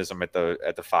athleticism at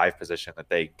the 5 position that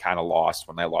they kind of lost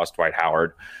when they lost Dwight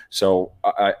Howard. So,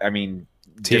 I mean,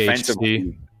 THC.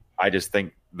 defensively, I just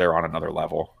think they're on another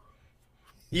level.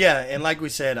 Yeah, and like we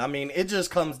said, I mean, it just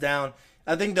comes down.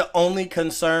 I think the only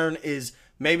concern is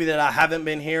maybe that I haven't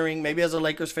been hearing. Maybe as a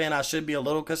Lakers fan, I should be a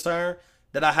little concerned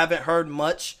that I haven't heard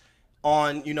much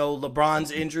on,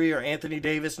 LeBron's injury or Anthony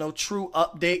Davis. No true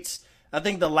updates. I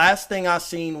think the last thing I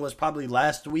seen was probably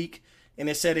last week, and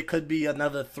it said it could be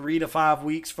another 3 to 5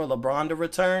 weeks for LeBron to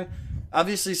return.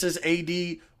 Obviously, says AD,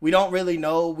 we don't really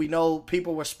know. We know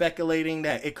people were speculating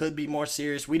that it could be more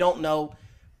serious. We don't know.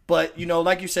 But,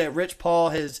 like you said, Rich Paul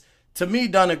has, to me,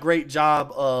 done a great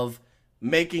job of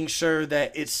making sure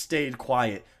that it stayed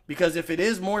quiet. Because if it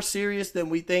is more serious than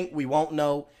we think, we won't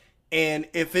know. And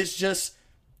if it's just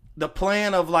the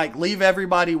plan of like leave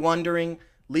everybody wondering,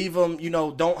 leave them,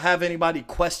 don't have anybody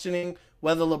questioning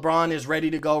whether LeBron is ready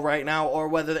to go right now or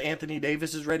whether Anthony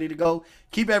Davis is ready to go,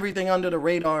 keep everything under the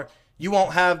radar. You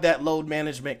won't have that load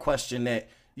management question that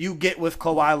you get with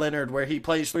Kawhi Leonard where he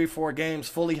plays 3-4 games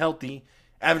fully healthy,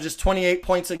 averages 28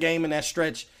 points a game in that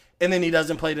stretch, and then he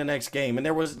doesn't play the next game. And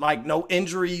there was like no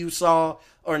injury you saw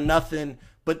or nothing,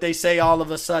 but they say all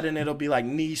of a sudden it'll be like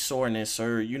knee soreness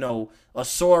or, a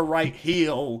sore right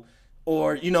heel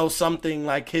or, something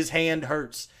like his hand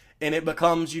hurts and it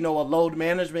becomes, a load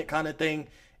management kind of thing.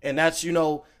 And that's,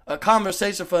 a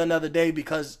conversation for another day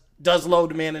because does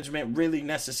load management really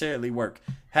necessarily work?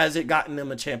 Has it gotten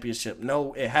them a championship?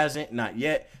 No, it hasn't. Not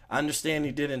yet. I understand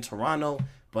he did in Toronto,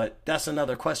 but that's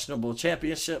another questionable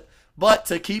championship. But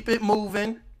to keep it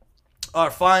moving, our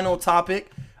final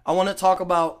topic, I want to talk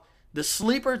about the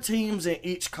sleeper teams in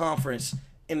each conference.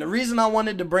 And the reason I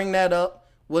wanted to bring that up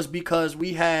was because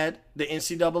we had the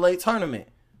NCAA tournament.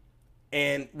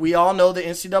 And we all know the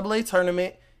NCAA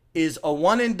tournament is a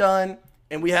one and done,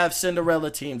 and we have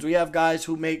Cinderella teams. We have guys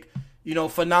who make,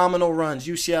 phenomenal runs.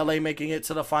 UCLA making it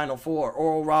to the Final Four.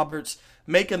 Oral Roberts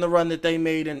making the run that they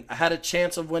made and had a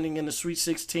chance of winning in the Sweet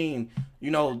 16.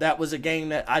 That was a game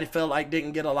that I felt like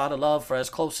didn't get a lot of love for as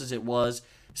close as it was,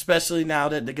 especially now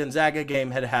that the Gonzaga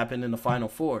game had happened in the Final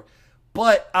Four.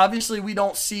 But obviously we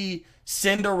don't see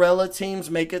Cinderella teams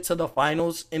make it to the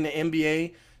finals in the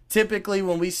NBA. Typically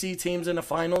when we see teams in the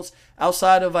finals,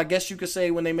 outside of, I guess you could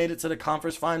say, when they made it to the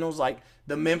conference finals, like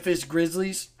the Memphis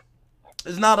Grizzlies,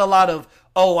 there's not a lot of,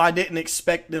 oh, I didn't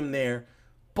expect them there.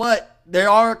 But there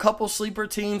are a couple sleeper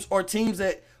teams or teams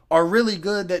that are really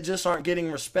good that just aren't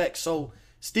getting respect. So,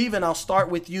 Steven, I'll start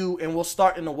with you, and we'll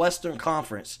start in the Western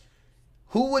Conference.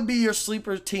 Who would be your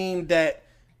sleeper team that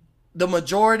the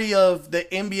majority of the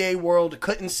NBA world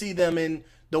couldn't see them in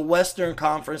the Western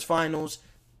Conference Finals,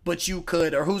 but you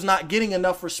could? Or who's not getting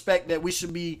enough respect that we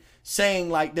should be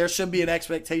saying, like, there should be an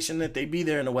expectation that they be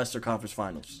there in the Western Conference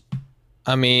Finals?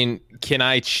 I mean, can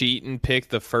I cheat and pick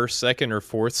the first, second, or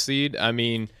fourth seed? I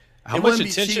mean, how it much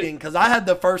wouldn't attention? Be cheating because I had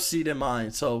the first seed in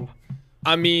mind. So,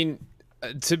 I mean,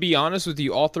 to be honest with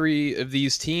you, all three of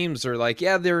these teams are like,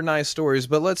 yeah, they're nice stories,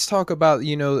 but let's talk about,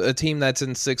 a team that's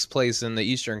in sixth place in the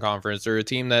Eastern Conference or a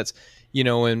team that's,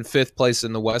 in fifth place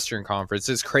in the Western Conference.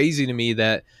 It's crazy to me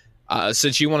that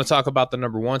since you want to talk about the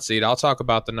number one seed, I'll talk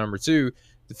about the number two,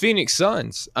 the Phoenix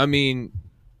Suns. I mean,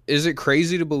 is it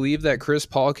crazy to believe that Chris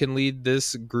Paul can lead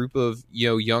this group of,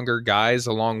 younger guys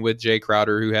along with Jay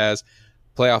Crowder, who has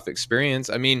playoff experience?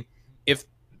 I mean, if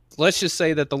let's just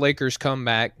say that the Lakers come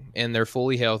back and they're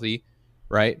fully healthy,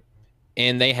 right?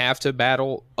 And they have to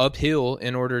battle uphill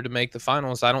in order to make the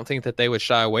finals. I don't think that they would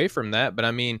shy away from that. But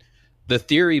I mean, the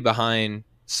theory behind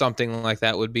something like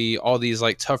that would be all these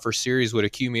like tougher series would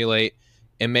accumulate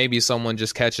and maybe someone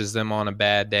just catches them on a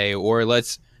bad day, or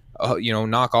let's,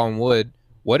 knock on wood.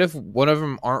 What if one of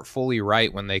them aren't fully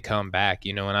right when they come back,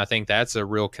 and I think that's a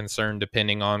real concern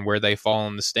depending on where they fall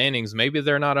in the standings. Maybe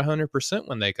they're not 100%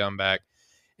 when they come back.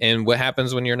 And what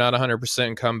happens when you're not 100%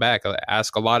 and come back? I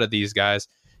ask a lot of these guys,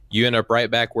 you end up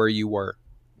right back where you were,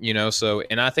 so,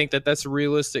 and I think that that's a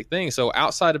realistic thing. So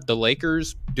outside of the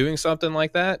Lakers doing something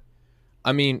like that,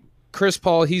 I mean, Chris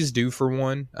Paul, he's due for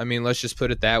one. I mean, let's just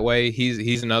put it that way.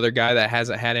 He's another guy that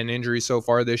hasn't had an injury so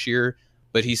far this year,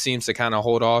 but he seems to kind of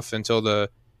hold off until the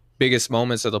biggest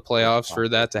moments of the playoffs for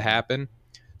that to happen.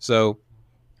 So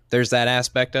there's that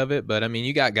aspect of it. But I mean,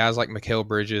 you got guys like Mikal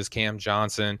Bridges, Cam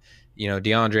Johnson,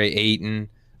 DeAndre Ayton,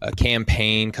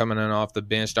 Campaign coming in off the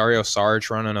bench, Dario Saric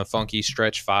running a funky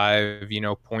stretch five,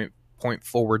 point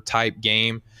forward type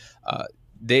game.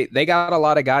 They got a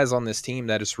lot of guys on this team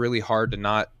that it's really hard to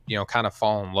not, kind of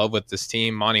fall in love with this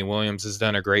team. Monty Williams has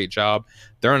done a great job.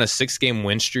 They're on a 6-game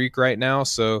win streak right now.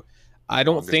 So I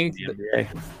don't think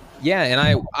yeah,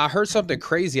 and I heard something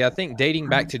crazy. I think dating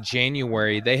back to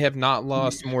January, they have not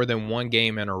lost more than one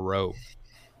game in a row.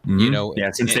 You know,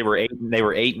 Yeah, since they were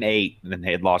 8-8, and then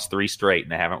they had lost 3 straight,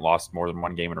 and they haven't lost more than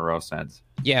 1 game in a row since.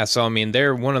 Yeah, so I mean,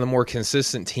 they're one of the more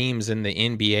consistent teams in the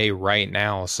NBA right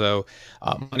now. So,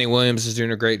 Monty Williams is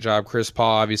doing a great job. Chris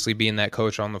Paul, obviously, being that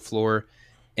coach on the floor,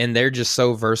 and they're just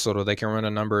so versatile. They can run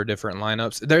a number of different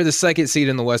lineups. They're the second seed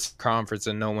in the Western Conference,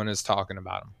 and no one is talking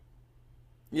about them.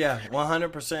 Yeah,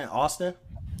 100%. Austin?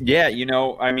 Yeah,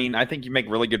 I mean, I think you make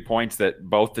really good points that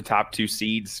both the top 2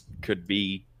 seeds could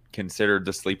be considered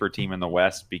the sleeper team in the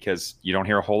West, because you don't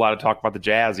hear a whole lot of talk about the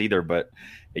Jazz either, but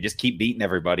they just keep beating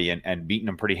everybody and beating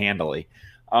them pretty handily.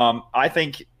 I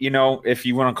think, if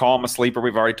you want to call them a sleeper,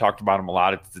 we've already talked about them a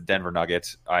lot. It's the Denver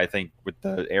Nuggets. I think with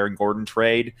the Aaron Gordon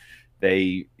trade,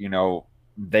 they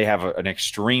have an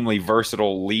extremely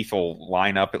versatile, lethal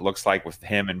lineup, it looks like, with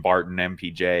him and Barton,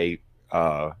 MPJ,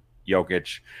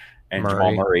 Jokic, and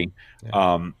Jamal Murray.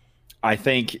 Yeah. I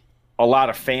think a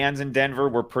lot of fans in Denver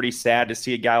were pretty sad to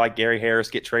see a guy like Gary Harris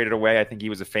get traded away. I think he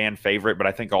was a fan favorite, but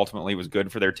I think ultimately was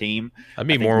good for their team. I'd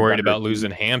be more worried about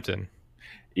losing Hampton.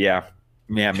 Yeah,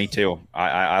 me too.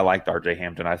 I liked RJ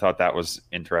Hampton. I thought that was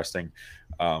interesting.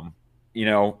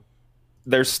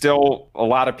 There's still a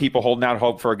lot of people holding out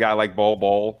hope for a guy like Bol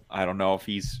Bol. I don't know if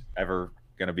he's ever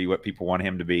going to be what people want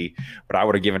him to be, but I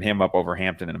would have given him up over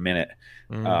Hampton in a minute.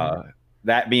 Mm-hmm.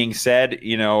 That being said,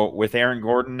 with Aaron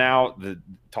Gordon now,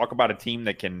 talk about a team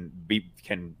that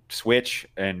can switch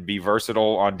and be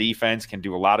versatile on defense, can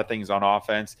do a lot of things on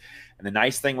offense. And the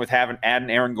nice thing with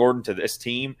adding Aaron Gordon to this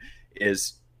team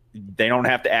is they don't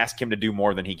have to ask him to do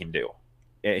more than he can do.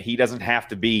 He doesn't have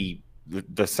to be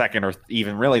the second or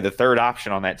even really the third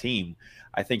option on that team.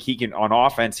 I think he can, on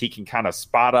offense, he can kind of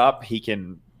spot up. He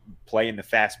can play in the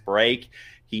fast break.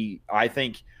 I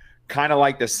think kind of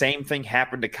like the same thing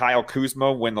happened to Kyle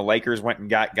Kuzma when the Lakers went and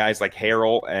got guys like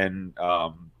Harrell and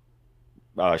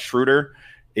Schroeder,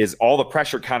 is all the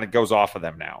pressure kind of goes off of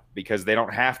them now because they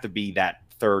don't have to be that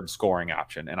third scoring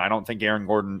option. And I don't think Aaron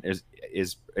Gordon is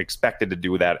expected to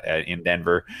do that in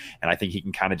Denver. And I think he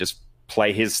can kind of just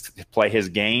play his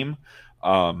game.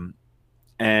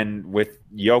 And with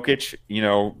Jokic,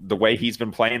 the way he's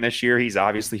been playing this year, he's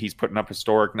putting up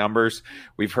historic numbers.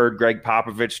 We've heard Greg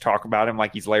Popovich talk about him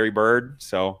like he's Larry Bird.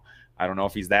 So I don't know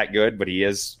if he's that good, but he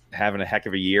is having a heck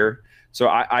of a year. So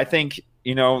I think,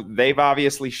 they've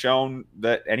obviously shown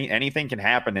that anything can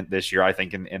happen this year, I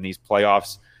think, in these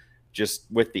playoffs, just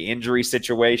with the injury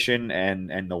situation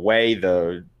and the way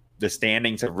the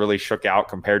standings have really shook out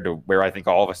compared to where I think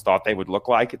all of us thought they would look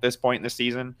like at this point in the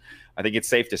season. I think it's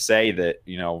safe to say that,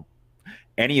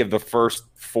 any of the first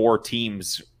 4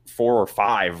 teams, 4 or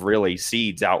 5 really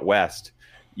seeds out West,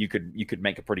 you could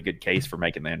make a pretty good case for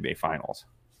making the NBA Finals.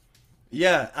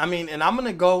 Yeah, I mean, and I'm going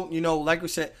to go, like we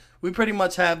said, we pretty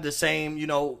much have the same,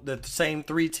 the same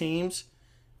 3 teams.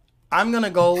 I'm going to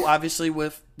go, obviously,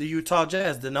 with the Utah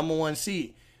Jazz, the number 1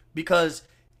 seed, because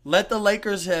let the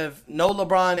Lakers have no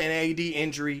LeBron and AD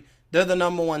injury. They're the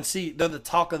number 1 seed. They're the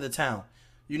talk of the town.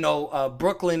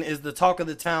 Brooklyn is the talk of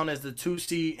the town as the 2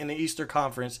 seed in the Eastern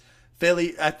Conference.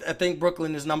 Philly, I think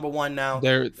Brooklyn is number 1 now.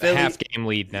 They're half-game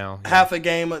lead now. Half a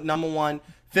game at number 1.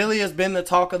 Philly has been the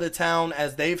talk of the town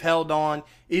as they've held on,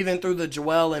 even through the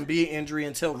Joel Embiid injury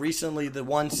until recently, the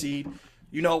 1 seed.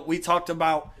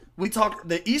 The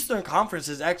Eastern Conference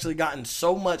has actually gotten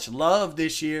so much love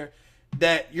this year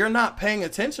that you're not paying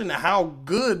attention to how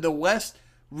good the West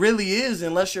really is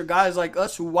unless you're guys like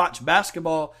us who watch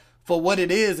basketball for what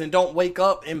it is and don't wake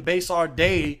up and base our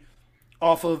day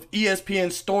off of ESPN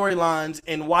storylines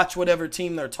and watch whatever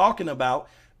team they're talking about.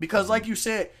 Because like you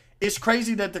said, it's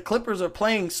crazy that the Clippers are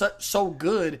playing so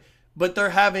good, but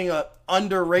they're having an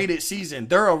underrated season.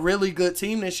 They're a really good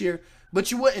team this year,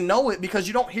 but you wouldn't know it because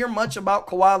you don't hear much about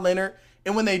Kawhi Leonard.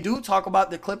 And when they do talk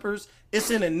about the Clippers, it's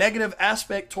in a negative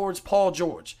aspect towards Paul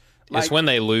George. It's when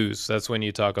they lose. That's when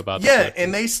you talk about the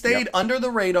and they stayed under the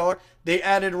radar. They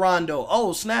added Rondo.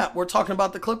 Oh, snap. We're talking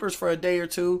about the Clippers for a day or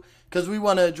two because we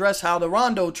want to address how the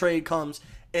Rondo trade comes.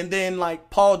 And then,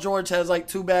 Paul George has,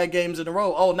 2 bad games in a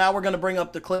row. Oh, now we're going to bring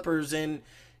up the Clippers. And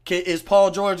is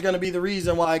Paul George going to be the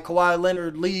reason why Kawhi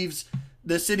Leonard leaves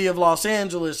the city of Los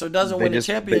Angeles or doesn't win a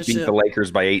championship? They beat the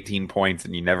Lakers by 18 points,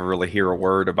 and you never really hear a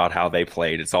word about how they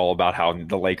played. It's all about how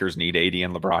the Lakers need AD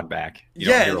and LeBron back.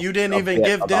 You didn't even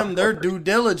give them their due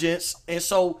diligence. And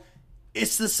so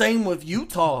it's the same with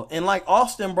Utah. And like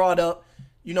Austin brought up,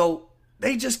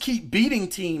 they just keep beating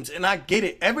teams. And I get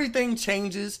it. Everything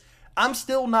changes. I'm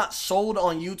still not sold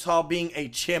on Utah being a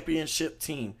championship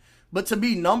team. But to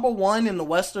be number 1 in the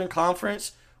Western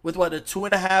Conference with, a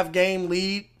 2.5 game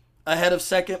lead ahead of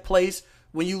second place.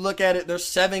 When you look at it, they're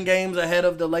 7 games ahead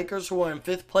of the Lakers, who are in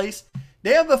 5th place.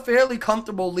 They have a fairly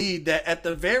comfortable lead that at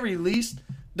the very least,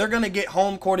 they're going to get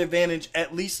home court advantage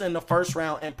at least in the first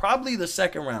round and probably the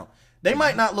second round. They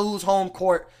might not lose home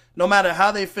court no matter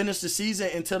how they finish the season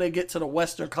until they get to the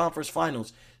Western Conference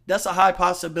Finals. That's a high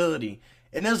possibility.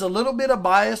 And there's a little bit of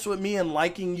bias with me in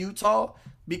liking Utah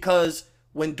because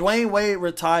when Dwayne Wade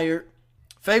retired,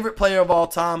 favorite player of all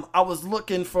time, I was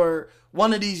looking for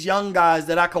one of these young guys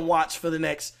that I can watch for the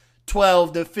next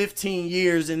 12 to 15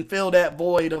 years and fill that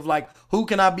void of like, who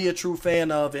can I be a true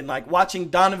fan of? And like watching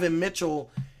Donovan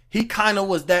Mitchell, he kind of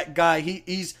was that guy.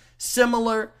 He's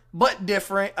similar but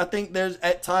different. I think there's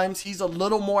at times he's a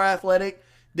little more athletic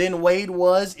than Wade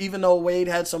was, even though Wade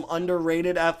had some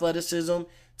underrated athleticism.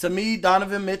 To me,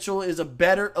 Donovan Mitchell is a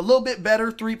little bit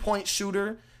better three-point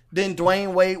shooter than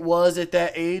Dwayne Wade was at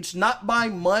that age. Not by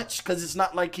much, because it's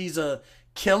not like he's a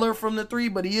killer from the three,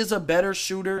 but he is a better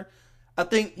shooter. I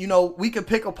think, we could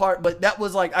pick apart, but that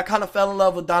was like, I kind of fell in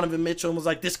love with Donovan Mitchell and was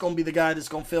like, this going to be the guy that's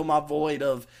going to fill my void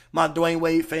of my Dwayne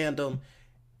Wade fandom.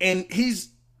 And he's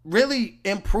really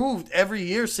improved every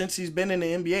year since he's been in the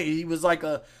NBA. He was like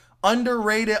a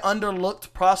underrated,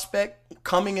 underlooked prospect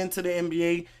coming into the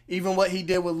NBA, even what he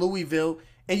did with Louisville.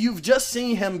 And you've just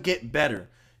seen him get better.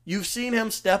 You've seen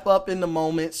him step up in the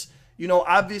moments.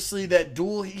 Obviously that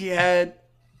duel he had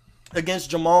against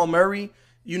Jamal Murray,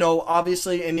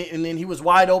 obviously, and then he was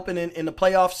wide open in the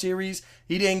playoff series.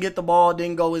 He didn't get the ball,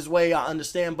 didn't go his way, I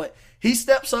understand. But he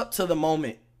steps up to the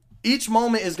moment. Each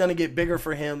moment is going to get bigger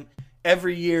for him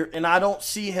every year, and I don't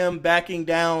see him backing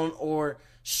down or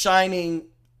shining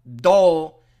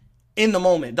dull in the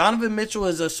moment. Donovan Mitchell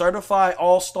is a certified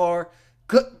all-star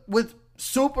with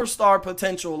superstar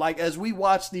potential. Like, as we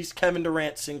watch these Kevin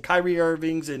Durant's and Kyrie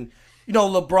Irving's and,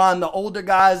 LeBron, the older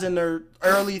guys in their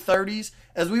early 30s,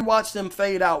 as we watch them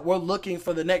fade out, we're looking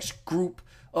for the next group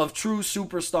of true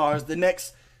superstars, the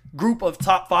next group of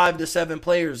top 5 to 7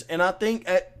 players. And I think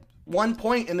at one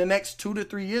point in the next 2 to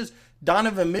 3 years,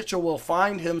 Donovan Mitchell will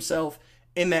find himself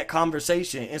in that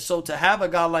conversation. And so to have a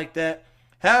guy like that,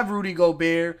 have Rudy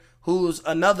Gobert, who's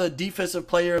another defensive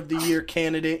player of the year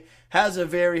candidate, has a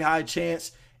very high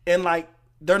chance. And like,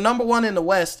 they're number one in the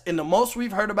West. And the most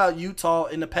we've heard about Utah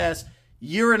in the past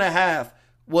year and a half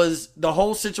was the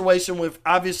whole situation with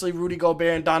obviously Rudy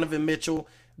Gobert and Donovan Mitchell.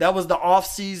 That was the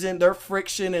offseason, their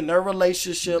friction and their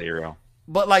relationship. Zero.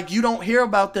 But like, you don't hear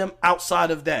about them outside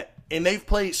of that. And they've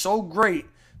played so great.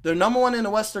 They're number one in the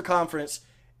Western Conference.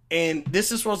 And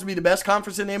this is supposed to be the best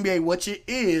conference in the NBA, which it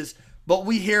is. But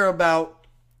we hear about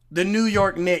the New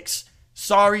York Knicks.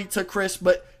 Sorry to Chris,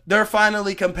 but they're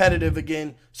finally competitive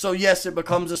again. So yes, it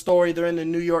becomes a story. They're in the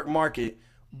New York market.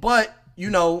 But,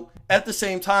 at the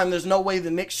same time, there's no way the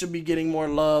Knicks should be getting more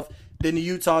love than the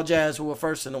Utah Jazz, who were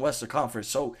first in the Western Conference.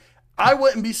 So I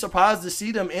wouldn't be surprised to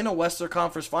see them in a Western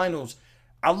Conference Finals.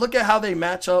 I look at how they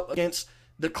match up against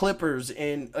the Clippers,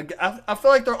 and I feel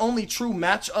like their only true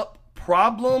matchup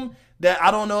problem that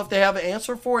I don't know if they have an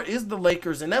answer for is the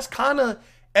Lakers, and that's kind of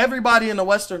everybody in the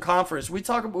Western Conference.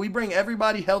 We bring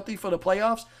everybody healthy for the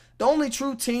playoffs. The only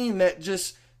true team that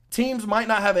just teams might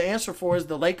not have an answer for is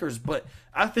the Lakers, but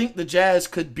I think the Jazz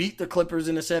could beat the Clippers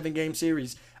in a 7-game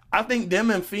series. I think them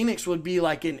and Phoenix would be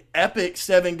like an epic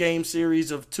 7-game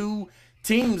series of two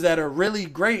teams that are really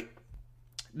great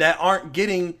that aren't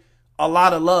getting a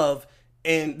lot of love,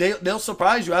 and they'll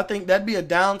surprise you. I think that'd be a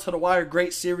down-to-the-wire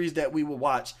great series that we will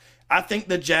watch. I think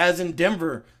the Jazz in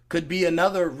Denver could be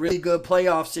another really good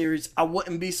playoff series. I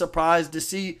wouldn't be surprised to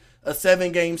see a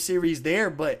 7-game series there,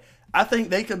 but I think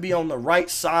they could be on the right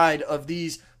side of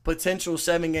these potential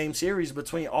 7-game series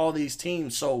between all these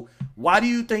teams. So why do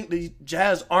you think the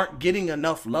Jazz aren't getting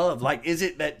enough love? Like, is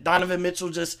it that Donovan Mitchell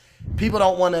just, people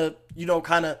don't want to,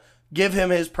 kind of give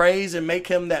him his praise and make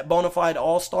him that bona fide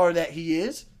all-star that he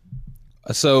is?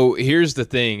 So here's the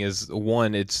thing is,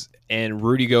 one, and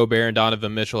Rudy Gobert and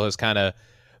Donovan Mitchell has kind of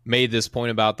made this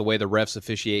point about the way the refs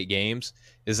officiate games,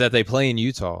 is that they play in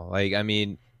Utah. Like, I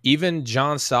mean, even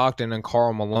John Stockton and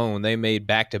Karl Malone, they made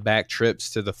back-to-back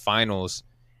trips to the finals.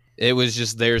 It was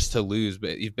just theirs to lose,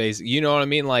 but basically, you know what I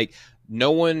mean? Like,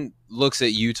 no one looks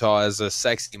at Utah as a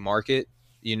sexy market.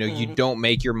 You don't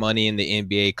make your money in the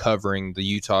NBA covering the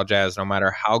Utah Jazz, no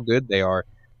matter how good they are.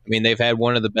 I mean, they've had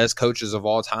one of the best coaches of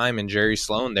all time in Jerry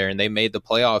Sloan there, and they made the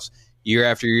playoffs year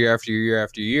after year after year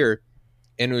after year.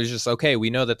 And it was just, okay, we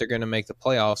know that they're going to make the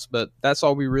playoffs, but that's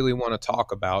all we really want to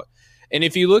talk about. And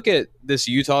if you look at this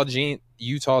Utah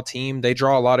team, they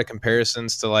draw a lot of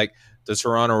comparisons to like the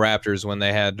Toronto Raptors when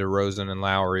they had DeRozan and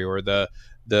Lowry, or the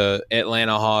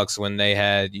Atlanta Hawks when they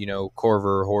had,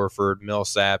 Korver, Horford,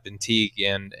 Millsap, and Teague,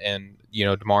 and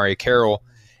DeMario Carroll.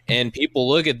 And people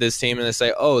look at this team and they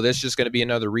say, oh, this is just going to be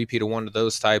another repeat of one of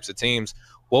those types of teams.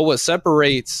 Well, what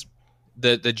separates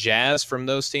the Jazz from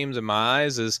those teams in my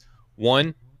eyes is,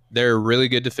 one, they're a really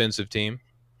good defensive team.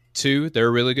 Two, they're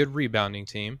a really good rebounding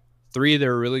team. Three,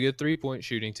 they're a really good three-point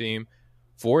shooting team.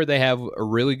 Four, they have a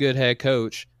really good head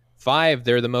coach. Five,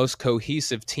 they're the most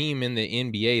cohesive team in the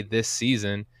NBA this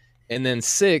season. And then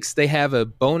six, they have a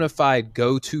bona fide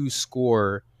go-to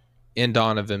scorer in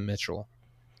Donovan Mitchell.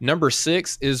 Number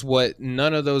six is what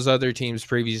none of those other teams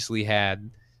previously had.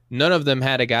 None of them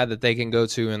had a guy that they can go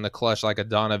to in the clutch like a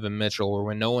Donovan Mitchell, or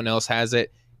when no one else has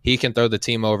it, he can throw the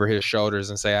team over his shoulders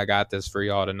and say, I got this for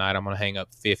y'all tonight. I'm going to hang up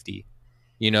 50.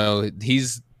 You know,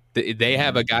 they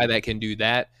have a guy that can do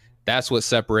that. That's what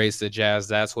separates the Jazz.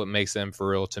 That's what makes them for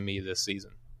real to me this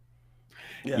season.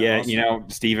 Yeah, awesome. you know,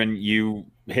 Steven, you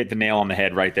hit the nail on the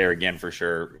head right there again for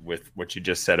sure with what you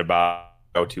just said about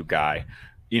go-to guy.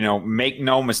 You know, make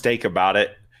no mistake about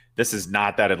it, this is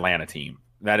not that Atlanta team.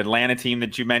 That Atlanta team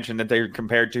that you mentioned that they're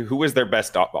compared to, who was their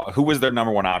who was their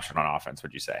number one option on offense,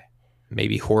 would you say?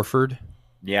 Maybe Horford.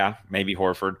 Yeah, maybe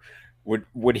Horford.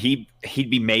 Would he'd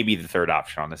be maybe the third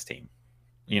option on this team?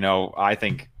 You know, I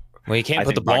think. Well, he can't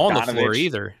put the ball on the floor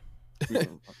either.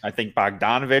 I think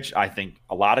Bogdanovich. I think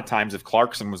a lot of times if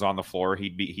Clarkson was on the floor,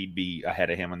 he'd be ahead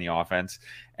of him on the offense,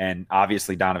 and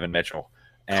obviously Donovan Mitchell.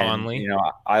 And, Conley. You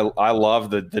know, I love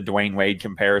the Dwayne Wade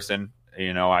comparison.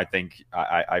 You know, I think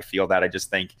I feel that. I just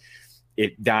think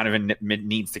Donovan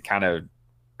needs to kind of.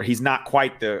 He's not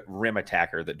quite the rim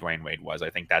attacker that Dwayne Wade was.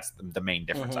 I think that's the main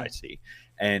difference I see.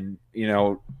 And, you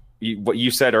know, what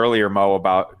you said earlier, Mo,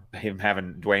 about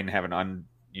Dwayne having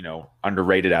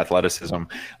underrated athleticism.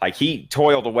 Like, he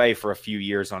toiled away for a few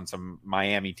years on some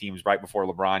Miami teams right before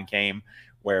LeBron came,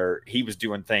 where he was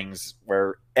doing things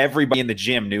where everybody in the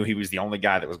gym knew he was the only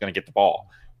guy that was going to get the ball.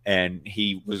 And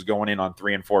he was going in on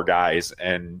 3 and 4 guys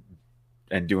and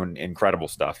doing incredible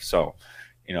stuff. So,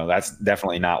 you know, that's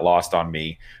definitely not lost on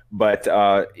me. But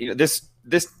this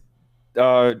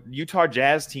Utah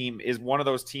Jazz team is one of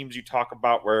those teams you talk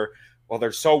about where, well,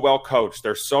 they're so well coached,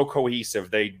 they're so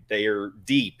cohesive, they are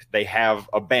deep, they have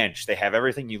a bench, they have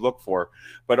everything you look for.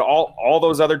 But all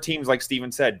those other teams, like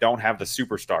Steven said, don't have the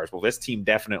superstars. Well, this team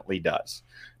definitely does.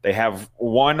 They have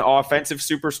one offensive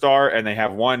superstar and they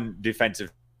have one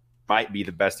defensive, might be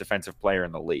the best defensive player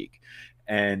in the league.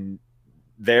 And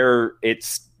they're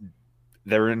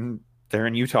in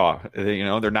Utah. You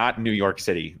know, they're not in New York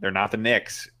City. They're not the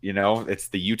Knicks. You know, it's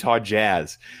the Utah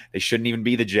Jazz. They shouldn't even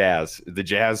be the Jazz. The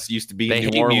Jazz used to be in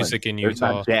New Orleans. Music in There's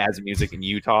Utah. not jazz music in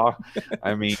Utah.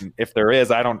 I mean, if there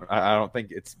is, I don't think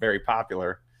it's very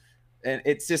popular. And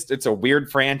it's a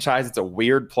weird franchise. It's a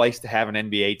weird place to have an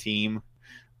NBA team.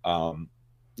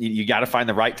 You got to find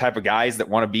the right type of guys that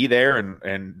want to be there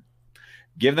and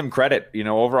give them credit. You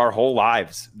know, over our whole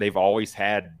lives, they've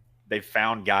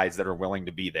found guys that are willing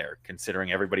to be there,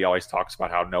 considering everybody always talks about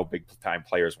how no big time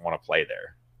players want to play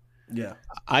there. Yeah.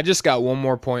 I just got one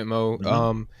more point, Mo.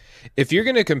 Mm-hmm. If you're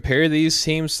going to compare these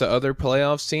teams to other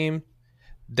playoffs teams,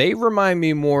 they remind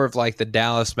me more of like the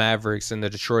Dallas Mavericks and the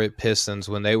Detroit Pistons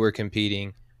when they were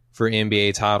competing for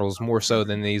NBA titles, more so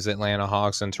than these Atlanta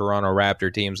Hawks and Toronto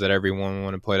Raptor teams that everyone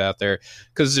want to put out there.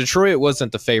 Because Detroit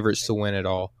wasn't the favorites to win it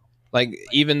all. Like,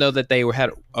 even though that they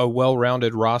had a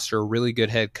well-rounded roster, a really good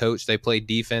head coach, they played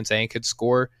defense and could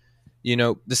score. You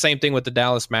know, the same thing with the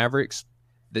Dallas Mavericks.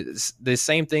 The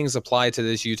same things apply to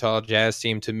this Utah Jazz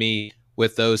team to me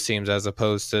with those teams, as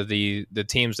opposed to the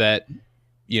teams that,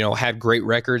 you know, had great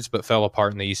records but fell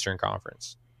apart in the Eastern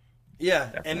Conference. Yeah,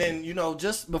 Definitely. and then, you know,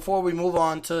 just before we move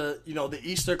on to, you know, the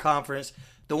Eastern Conference,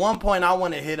 the one point I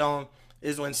want to hit on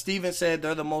is when Steven said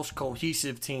they're the most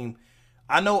cohesive team.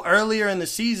 I know earlier in the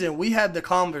season we had the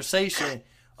conversation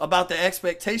about the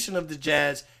expectation of the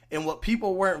Jazz, and what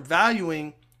people weren't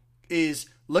valuing is,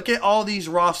 look at all these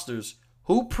rosters.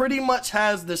 Who pretty much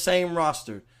has the same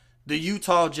roster? The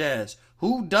Utah Jazz.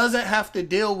 Who doesn't have to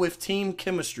deal with team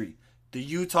chemistry? The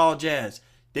Utah Jazz.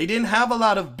 They didn't have a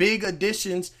lot of big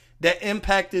additions that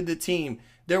impacted the team.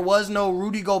 There was no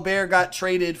Rudy Gobert got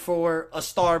traded for a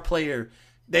star player.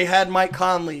 They had Mike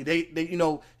Conley. They you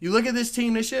know, you look at this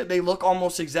team this year, they look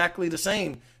almost exactly the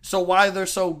same. So why they're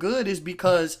so good is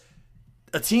because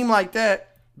a team like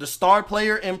that, the star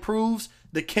player improves,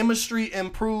 the chemistry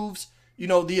improves, you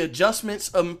know, the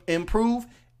adjustments improve,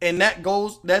 and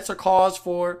that's a cause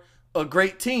for a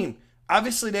great team.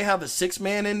 Obviously, they have a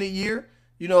 6-man in the year.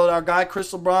 You know, our guy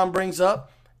Chris LeBron brings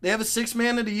up. They have a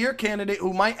 6-man of the year candidate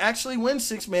who might actually win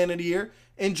 6-man of the year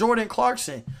in Jordan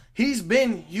Clarkson. He's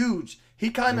been huge. He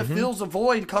kind of fills a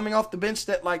void coming off the bench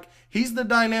that, like, he's the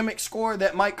dynamic scorer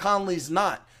that Mike Conley's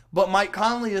not. But Mike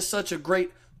Conley is such a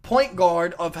great point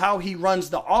guard of how he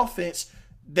runs the offense.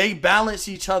 They balance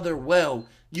each other well.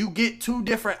 you get two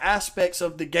different aspects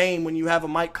of the game when you have a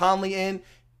Mike Conley in,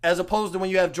 as opposed to when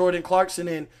you have Jordan Clarkson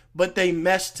in, but they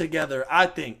mesh together, I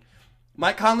think.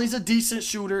 Mike Conley's a decent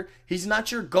shooter. He's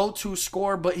not your go-to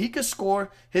scorer, but he can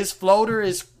score. His floater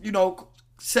is,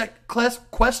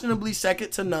 questionably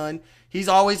second to none. He's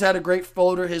always had a great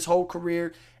floater his whole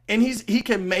career, and he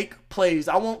can make plays.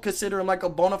 I won't consider him like a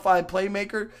bona fide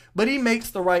playmaker, but he makes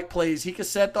the right plays. He can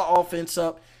set the offense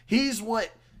up. He's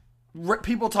what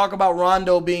people talk about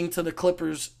Rondo being to the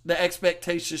Clippers, the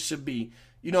expectations should be.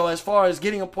 As far as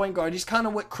getting a point guard, he's kind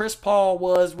of what Chris Paul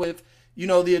was with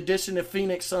the addition of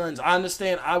Phoenix Suns. I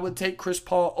understand I would take Chris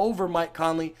Paul over Mike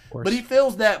Conley, but he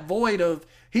fills that void of,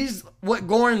 he's what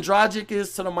Goran Dragic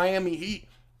is to the Miami Heat.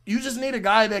 You just need a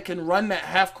guy that can run that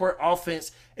half-court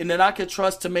offense and that I can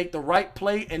trust to make the right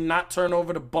play and not turn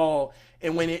over the ball.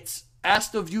 And when it's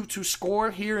asked of you to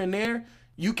score here and there,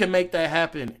 you can make that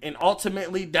happen. And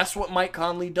ultimately, that's what Mike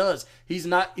Conley does.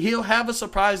 He'll have a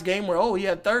surprise game where, he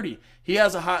had 30. He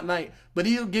has a hot night. But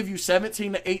he'll give you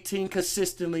 17 to 18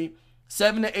 consistently,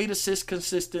 7 to 8 assists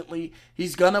consistently.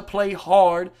 He's going to play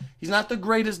hard. He's not the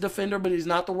greatest defender, but he's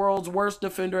not the world's worst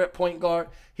defender at point guard.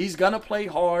 He's going to play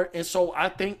hard. And so I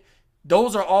think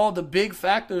those are all the big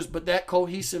factors, but that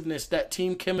cohesiveness, that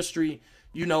team chemistry,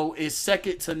 is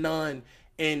second to none.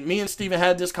 And me and Steven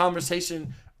had this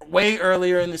conversation way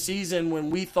earlier in the season when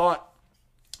we thought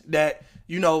that,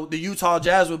 the Utah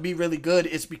Jazz would be really good.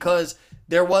 It's because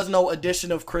there was no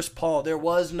addition of Chris Paul. There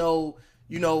was no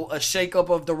a shakeup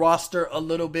of the roster a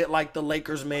little bit like the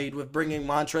Lakers made with bringing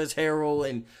Montrezl Harrell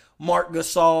and Marc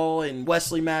Gasol and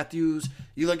Wesley Matthews.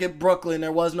 You look at Brooklyn,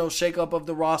 there was no shakeup of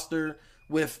the roster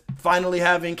with finally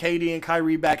having KD and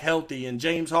Kyrie back healthy and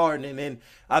James Harden. And then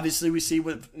obviously we see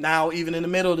with now, even in the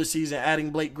middle of the season, adding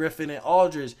Blake Griffin and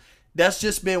Aldridge. That's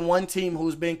just been one team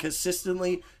who's been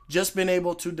consistently just been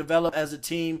able to develop as a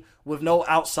team with no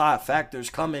outside factors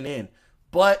coming in.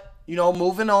 But,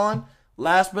 moving on,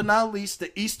 last but not least,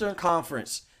 the Eastern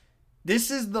Conference.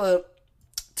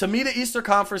 To me, the Eastern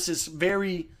Conference is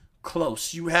very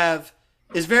close.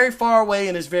 It's very far away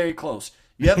and it's very close.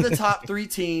 You have the top three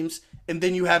teams and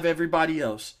then you have everybody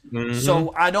else. Mm-hmm.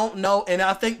 So I don't know. And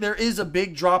I think there is a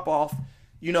big drop off,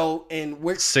 and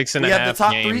we're 6.5 we have the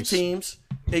top games. three teams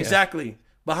exactly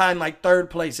behind like third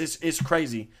place. It's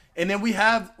crazy. And then you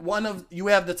have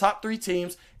the top three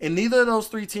teams, and neither of those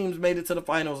three teams made it to the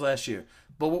finals last year.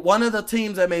 But one of the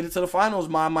teams that made it to the finals,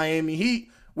 my Miami Heat,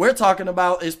 we're talking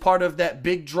about is part of that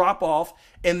big drop-off,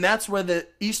 and that's where the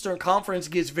Eastern Conference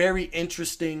gets very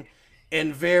interesting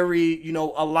and very,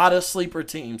 a lot of sleeper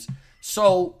teams.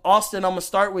 So, Austin, I'm going to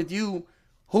start with you.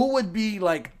 Who would be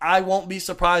I won't be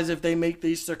surprised if they make the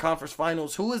Eastern Conference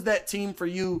Finals. Who is that team for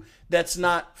you that's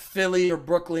not Philly or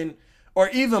Brooklyn or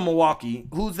even Milwaukee?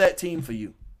 Who's that team for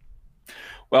you?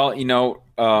 Well,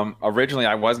 originally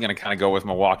I was going to kind of go with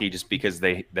Milwaukee just because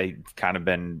they kind of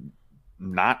been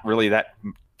not really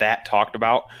that talked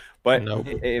about. But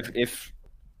if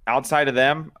outside of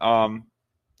them,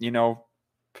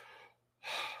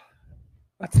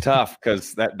 that's tough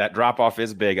because that drop off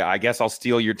is big. I guess I'll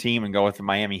steal your team and go with the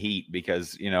Miami Heat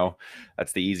because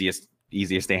that's the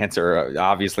easiest answer.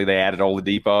 Obviously, they added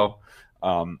Oladipo.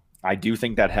 I do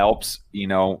think that helps.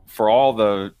 For all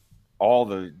the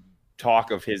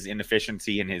talk of his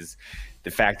inefficiency and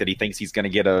the fact that he thinks he's going to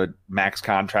get a max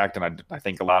contract, and I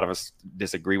think a lot of us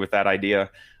disagree with that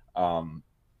idea.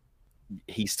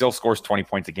 He still scores 20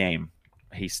 points a game.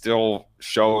 He still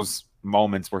shows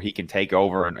moments where he can take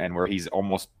over and where he's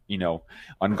almost,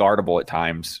 unguardable at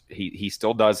times. He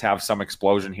still does have some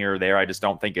explosion here or there. I just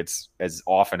don't think it's as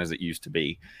often as it used to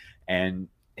be. And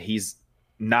he's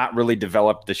not really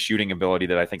developed the shooting ability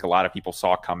that I think a lot of people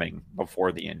saw coming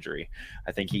before the injury.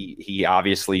 I think he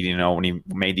obviously, when he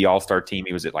made the All-Star team,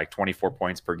 he was at like 24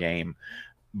 points per game.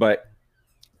 But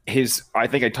I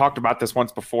think I talked about this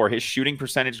once before, his shooting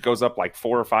percentage goes up like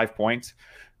 4 or 5 points.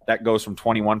 That goes from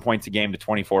 21 points a game to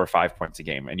 24 or 5 points a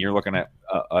game. And you're looking at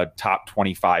a top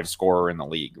 25 scorer in the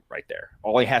league right there.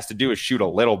 All he has to do is shoot a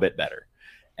little bit better.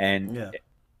 And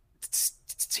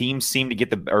teams seem to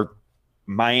get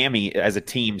Miami as a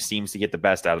team seems to get the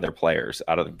best out of their players,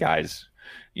 out of the guys.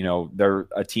 They're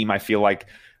a team, I feel like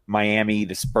Miami,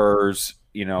 the Spurs,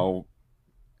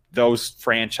 those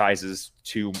franchises,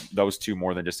 those two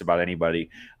more than just about anybody,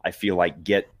 I feel like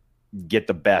get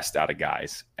the best out of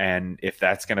guys. And if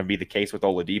that's going to be the case with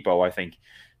Oladipo, I think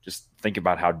just think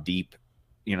about how deep,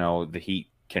 the Heat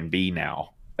can be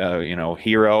now.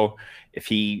 Hero, if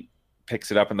he picks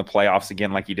it up in the playoffs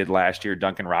again like he did last year,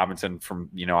 Duncan Robinson from,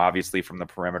 obviously from the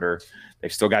perimeter.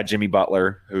 They've still got Jimmy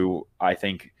Butler, who I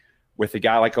think with a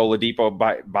guy like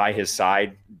Oladipo by his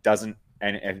side doesn't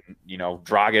and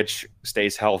Dragic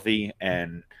stays healthy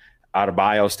and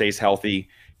Adebayo stays healthy,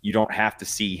 you don't have to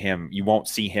see him. You won't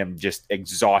see him just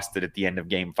exhausted at the end of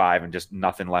game 5 and just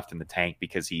nothing left in the tank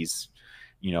because he's,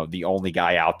 the only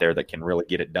guy out there that can really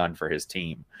get it done for his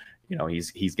team.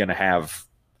 He's going to have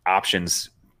options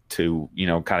to,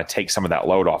 kind of take some of that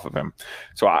load off of him.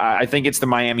 So I think it's the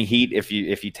Miami Heat. If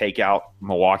you take out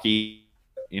Milwaukee,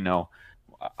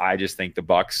 I just think the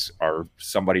Bucks are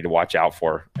somebody to watch out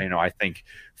for. I think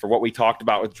for what we talked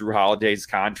about with Drew Holiday's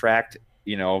contract,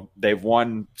 they've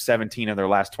won 17 of their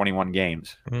last 21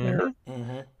 games. They're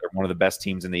one of the best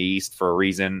teams in the East for a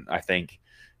reason. I think,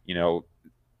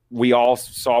 we all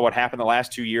saw what happened the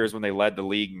last 2 years when they led the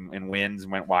league in wins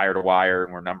and went wire to wire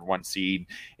and were number 1 seed.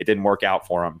 It didn't work out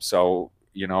for them. So,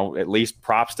 at least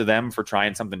props to them for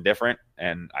trying something different.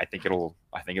 And I think it'll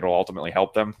ultimately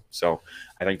help them. So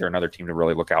I think they're another team to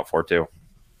really look out for too.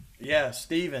 Yeah,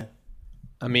 Steven.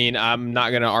 I mean, I'm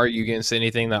not going to argue against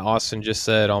anything that Austin just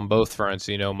said on both fronts.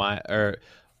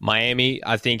 Miami,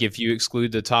 I think if you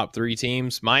exclude the top 3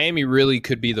 teams, Miami really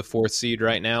could be the 4th seed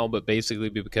right now, but basically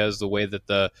because the way that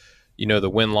the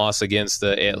win-loss against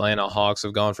the Atlanta Hawks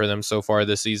have gone for them so far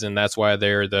this season, that's why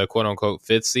they're the quote-unquote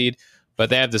 5th seed. But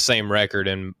they have the same record,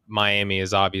 and Miami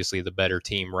is obviously the better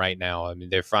team right now. I mean,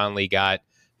 they finally got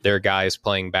their guys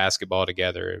playing basketball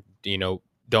together. Don't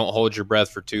hold your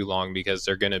breath for too long because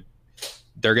they're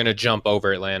gonna jump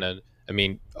over Atlanta. I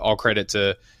mean, all credit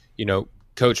to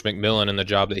Coach McMillan and the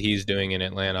job that he's doing in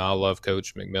Atlanta. I love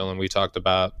Coach McMillan. We talked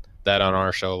about that on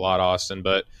our show a lot, Austin.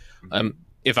 But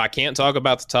if I can't talk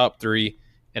about the top 3,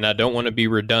 and I don't want to be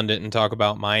redundant and talk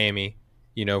about Miami,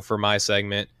 for my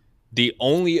segment, the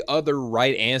only other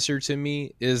right answer to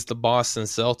me is the Boston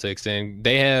Celtics, and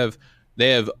they have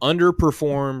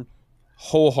underperformed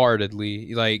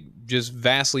wholeheartedly, like just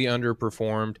vastly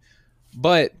underperformed.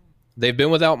 But they've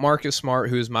been without Marcus Smart,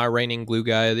 who is my reigning glue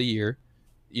guy of the year.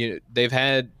 They've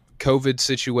had COVID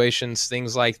situations,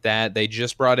 things like that. They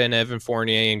just brought in Evan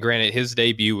Fournier, and granted, his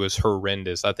debut was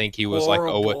horrendous. I think he was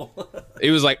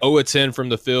it was like 0-10 from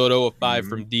the field, 0-5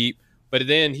 from deep. But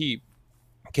then he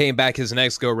came back his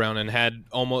next go round and had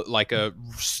almost like a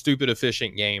stupid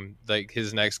efficient game like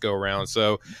his next go round.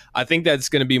 So I think that's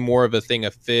going to be more of a thing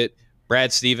of fit.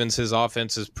 Brad Stevens, his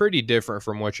offense is pretty different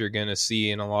from what you're going to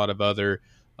see in a lot of other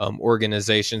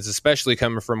organizations, especially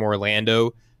coming from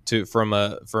Orlando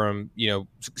from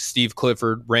Steve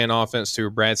Clifford ran offense to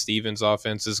Brad Stevens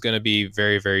offense is going to be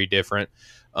very, very different.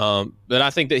 But I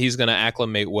think that he's going to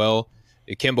acclimate well.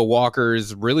 Kemba Walker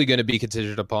is really going to be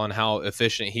contingent upon how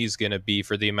efficient he's going to be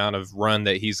for the amount of run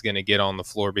that he's going to get on the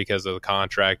floor because of the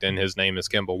contract, and his name is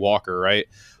Kemba Walker, right?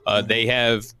 They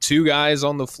have 2 guys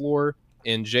on the floor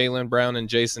in Jaylen Brown and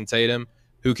Jason Tatum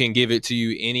who can give it to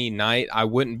you any night. I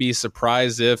wouldn't be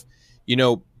surprised if,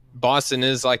 Boston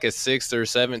is like a 6th or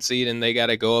 7th seed and they got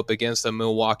to go up against a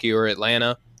Milwaukee or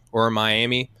Atlanta or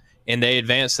Miami, and they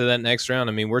advance to that next round.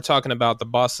 I mean, we're talking about the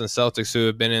Boston Celtics, who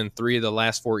have been in 3 of the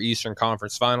last 4 Eastern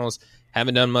Conference Finals,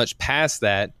 haven't done much past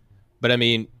that. But, I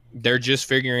mean, they're just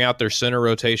figuring out their center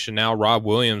rotation now. Rob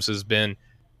Williams has been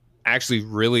actually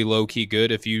really low-key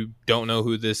good. If you don't know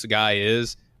who this guy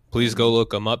is, please go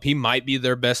look him up. He might be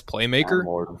their best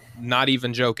playmaker. Not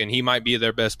even joking. He might be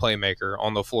their best playmaker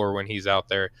on the floor when he's out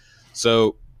there.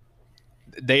 So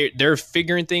they're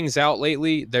figuring things out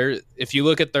lately. If you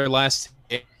look at their last,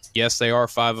 yes, they are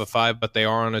 5-5, but they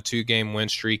are on a 2-game win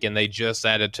streak, and they just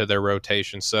added to their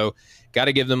rotation. So got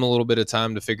to give them a little bit of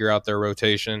time to figure out their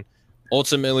rotation.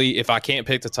 Ultimately, if I can't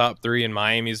pick the top 3 and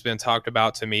Miami's been talked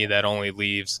about, to me, that only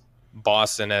leaves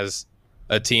Boston as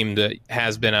a team that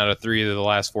has been out of 3 of the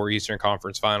last 4 Eastern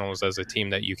Conference Finals as a team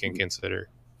that you can consider.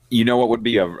 You know what would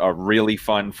be a really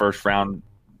fun first round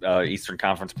Eastern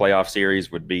Conference playoff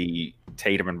series would be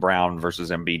Tatum and Brown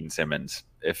versus Embiid and Simmons.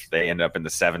 If they end up in the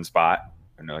 7 spot,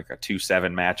 like a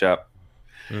 2-7 matchup,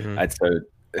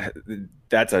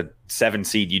 that's a 7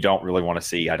 seed you don't really want to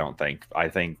see. I don't think. I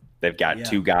think they've got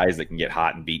 2 guys that can get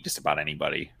hot and beat just about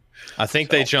anybody. I think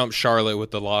they jumped Charlotte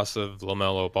with the loss of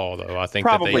LaMelo Ball, though. I think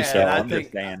probably so. I I'm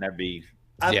just saying that'd be.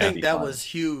 I think that was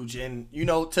huge, and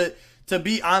to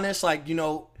be honest,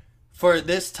 for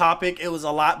this topic, it was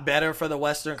a lot better for the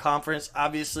Western Conference.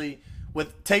 Obviously,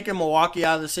 with taking Milwaukee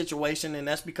out of the situation, and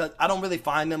that's because I don't really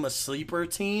find them a sleeper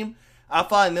team. I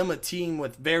find them a team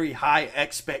with very high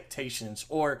expectations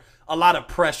or a lot of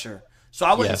pressure. So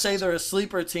I wouldn't say they're a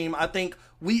sleeper team. I think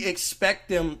we expect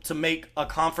them to make a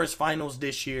conference finals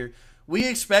this year. We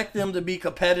expect them to be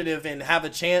competitive and have a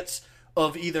chance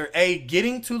of either A,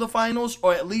 getting to the finals,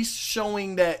 or at least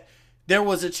showing that there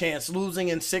was a chance, losing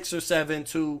in 6 or 7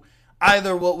 to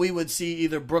either what we would see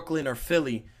either Brooklyn or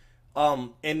Philly.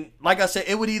 And like I said,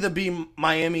 it would either be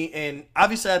Miami, and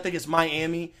obviously I think it's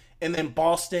Miami, and then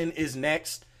Boston is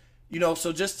next.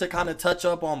 So just to kind of touch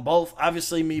up on both,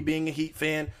 obviously me being a Heat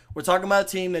fan, we're talking about a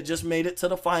team that just made it to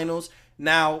the finals.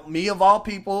 Now, me of all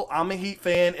people, I'm a Heat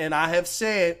fan, and I have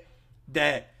said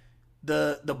that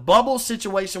the bubble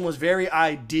situation was very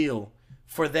ideal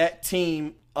for that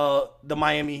team, the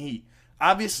Miami Heat.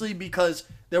 Obviously, because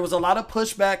there was a lot of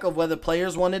pushback of whether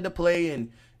players wanted to play,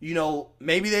 and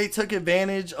maybe they took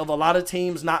advantage of a lot of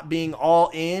teams not being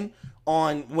all in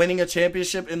on winning a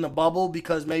championship in the bubble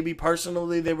because maybe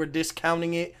personally they were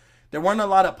discounting it. There weren't a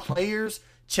lot of players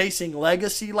chasing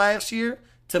legacy last year,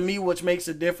 to me, which makes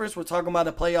a difference. We're talking about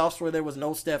the playoffs where there was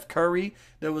no Steph Curry,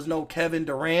 there was no Kevin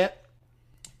Durant,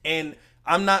 and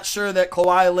I'm not sure that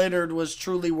Kawhi Leonard was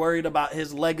truly worried about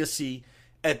his legacy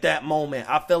at that moment.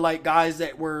 I feel like guys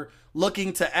that were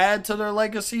looking to add to their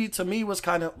legacy, to me, was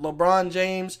kind of LeBron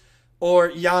James or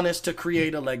Giannis to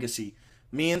create a legacy.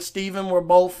 Me and Steven were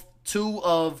both two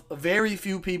of very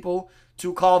few people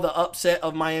to call the upset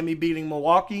of Miami beating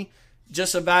Milwaukee.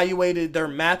 Just evaluated their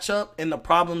matchup and the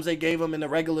problems they gave them in the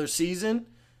regular season.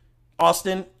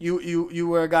 Austin, you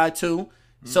were a guy too.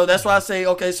 So that's why I say,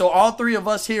 okay, so all three of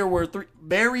us here were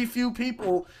very few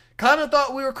people kind of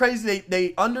thought we were crazy.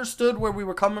 They understood where we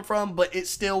were coming from, but it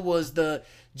still was the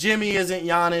Jimmy isn't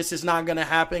Giannis, it's not going to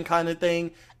happen kind of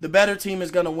thing. The better team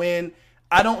is going to win.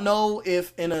 I don't know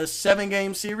if in a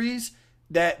 7-game series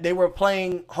that they were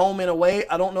playing home and away,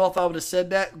 I don't know if I would have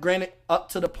said that. Granted, up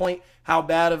to the point how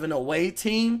bad of an away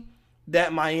team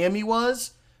that Miami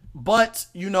was. But,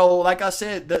 like I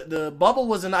said, the bubble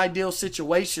was an ideal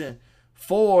situation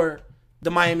for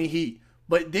the Miami Heat.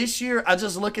 But this year, I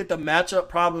just look at the matchup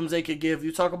problems they could give.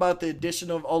 You talk about the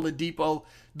addition of Oladipo.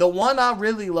 The one I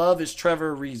really love is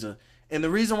Trevor Ariza. And the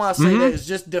reason why I say that is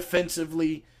just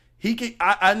defensively.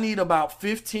 I need about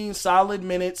 15 solid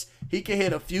minutes. He can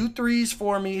hit a few threes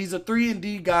for me. He's a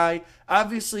 3-and-D guy.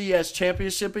 Obviously, he has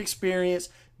championship experience.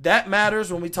 That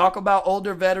matters when we talk about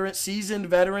older veterans, seasoned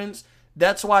veterans.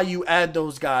 That's why you add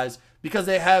those guys, because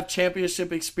they have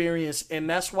championship experience. And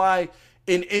that's why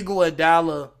an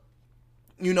Iguodala,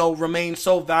 remains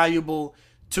so valuable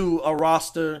to a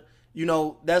roster.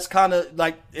 That's kind of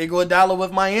like Iguodala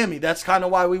with Miami. That's kind of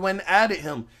why we went and added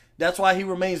him. That's why he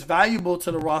remains valuable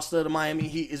to the roster of the Miami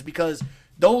Heat, is because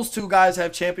those two guys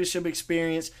have championship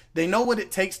experience. They know what it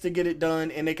takes to get it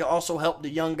done, and they can also help the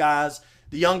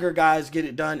younger guys get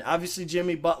it done. Obviously,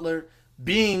 Jimmy Butler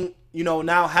being,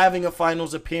 now having a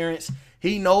finals appearance,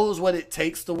 he knows what it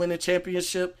takes to win a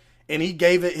championship, and he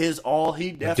gave it his all.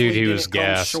 He definitely didn't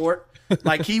come short.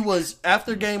 Like, he was,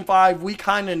 after Game 5, we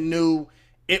kind of knew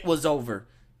it was over.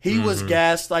 He was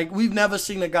gassed. Like, we've never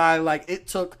seen a guy,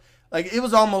 it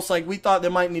was almost like we thought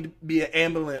there might need to be an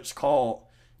ambulance call,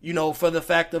 for the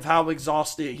fact of how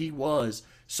exhausted he was.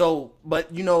 So,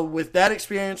 but, with that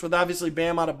experience, with obviously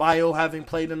Bam Adebayo having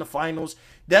played in the finals,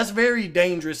 that's very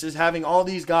dangerous, is having all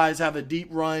these guys have a deep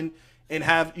run and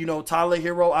have, Tyler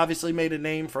Hero obviously made a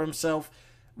name for himself,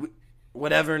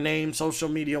 whatever name social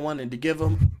media wanted to give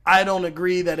him. I don't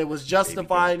agree that it was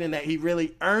justified and that he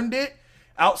really earned it.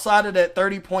 Outside of that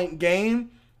 30-point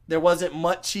game, there wasn't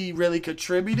much he really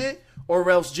contributed, or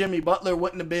else Jimmy Butler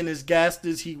wouldn't have been as gassed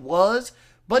as he was.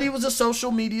 But he was a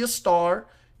social media star.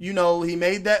 He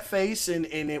made that face and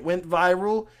it went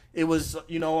viral. It was,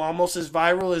 almost as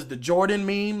viral as the Jordan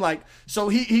meme. So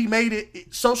he made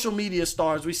it. Social media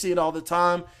stars, we see it all the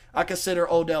time. I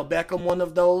consider Odell Beckham one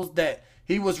of those, that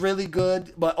he was really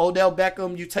good. But Odell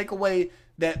Beckham, you take away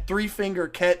that 3-finger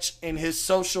catch in his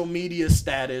social media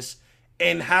status,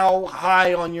 and how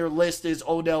high on your list is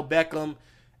Odell Beckham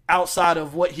outside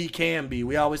of what he can be.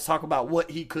 We always talk about what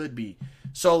he could be.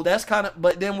 So that's kind of,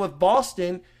 but then with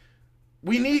Boston,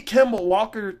 we need Kemba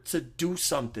Walker to do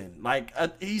something.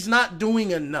 He's not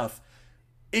doing enough.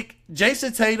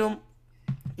 Jason Tatum,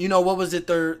 what was it,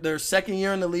 their second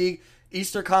year in the league,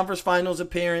 Eastern Conference Finals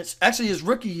appearance, actually his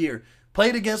rookie year,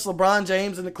 played against LeBron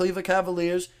James and the Cleveland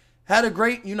Cavaliers, had a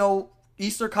great,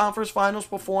 Eastern Conference Finals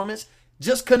performance,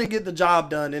 just couldn't get the job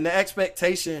done. And the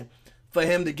expectation for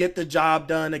him to get the job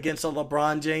done against a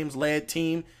LeBron James-led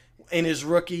team in his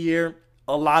rookie year,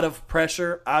 a lot of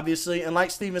pressure, obviously. And like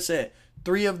Steven said,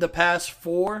 3 of the past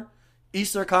 4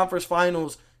 Eastern Conference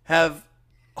Finals have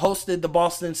hosted the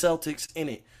Boston Celtics in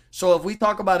it. So if we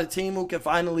talk about a team who can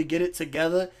finally get it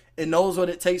together and knows what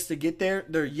it takes to get there,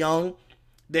 they're young.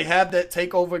 They have that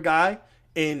takeover guy,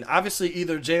 and obviously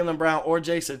either Jaylen Brown or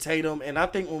Jason Tatum. And I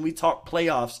think when we talk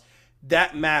playoffs,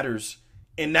 that matters.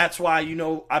 And that's why,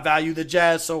 I value the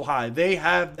Jazz so high. They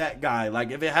have that guy.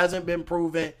 If it hasn't been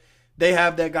proven, they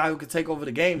have that guy who can take over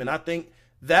the game. And I think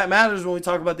that matters when we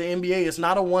talk about the NBA. It's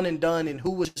not a one and done and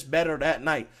who was better that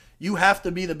night. You have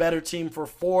to be the better team for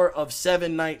 4 of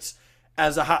 7 nights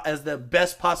as the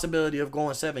best possibility of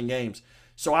going 7 games.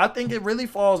 So I think it really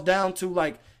falls down to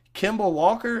like Kemba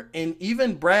Walker and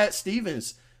even Brad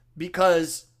Stevens,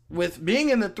 because with being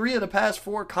in the 3 of the past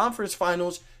 4 conference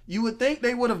finals, you would think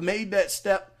they would have made that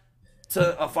step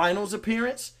to a finals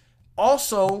appearance.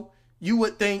 Also, you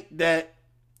would think that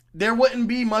there wouldn't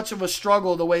be much of a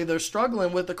struggle the way they're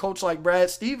struggling with a coach like Brad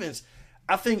Stevens.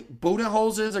 I think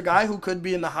Budenholzer is a guy who could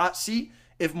be in the hot seat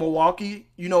if Milwaukee,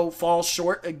 falls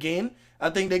short again. I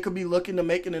think they could be looking to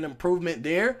making an improvement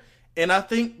there. And I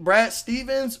think Brad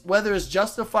Stevens, whether it's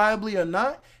justifiably or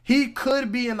not, he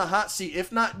could be in the hot seat.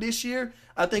 If not this year,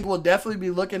 I think we'll definitely be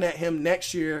looking at him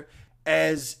next year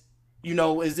as,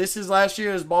 is this his last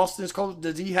year as Boston's coach?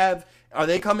 Are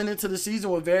they coming into the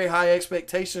season with very high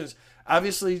expectations?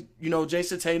 Obviously,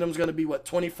 Jason Tatum's going to be,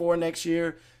 24 next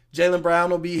year. Jaylen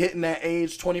Brown will be hitting that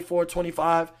age, 24,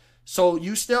 25. So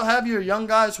you still have your young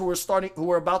guys who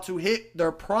are about to hit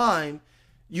their prime.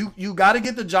 You got to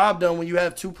get the job done when you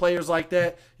have 2 players like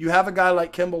that. You have a guy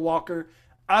like Kemba Walker.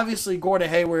 Obviously, Gordon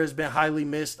Hayward has been highly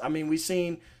missed. I mean, we've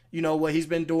seen, what he's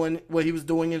been doing, what he was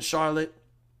doing in Charlotte.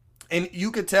 And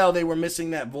you could tell they were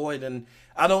missing that void. And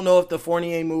I don't know if the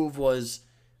Fournier move was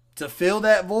to fill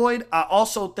that void. I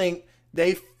also think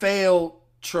they failed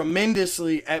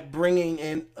tremendously at bringing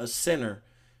in a center.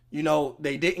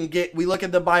 They didn't we look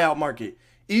at the buyout market.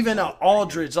 Even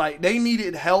Aldridge, they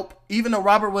needed help. Even though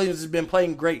Robert Williams has been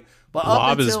playing great. But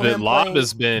Lob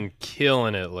has been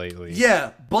killing it lately.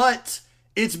 Yeah, but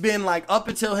it's been up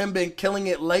until him been killing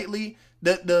it lately.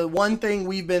 The one thing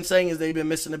we've been saying is they've been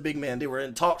missing a big man. They were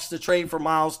in talks to trade for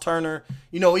Miles Turner,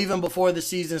 even before the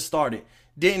season started.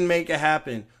 Didn't make it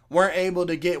happen. Weren't able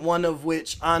to get one of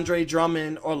which Andre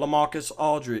Drummond or LaMarcus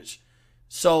Aldridge.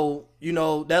 So,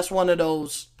 that's one of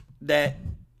those that,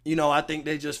 I think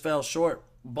they just fell short.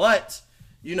 But,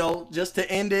 just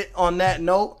to end it on that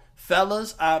note,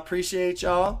 fellas, I appreciate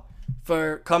y'all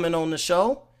for coming on the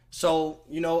show. So,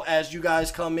 as you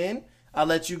guys come in, I'll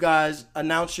let you guys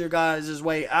announce your guys'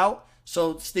 way out.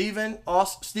 So, Steven,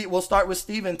 we'll start with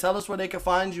Steven. Tell us where they can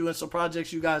find you and some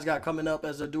projects you guys got coming up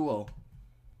as a duo.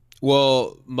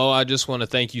 Well, Mo, I just want to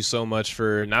thank you so much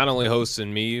for not only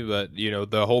hosting me, but,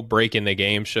 the whole Breaking the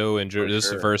Game show. And this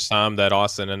is the first time that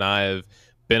Austin and I have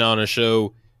been on a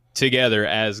show together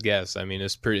as guests. I mean,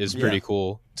 it's pretty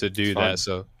cool to do that.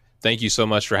 So thank you so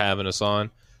much for having us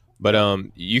on. But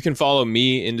you can follow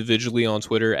me individually on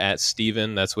Twitter at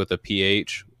Steven. That's with a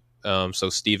PH. So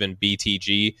Steven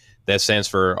BTG. That stands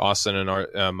for Austin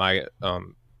and my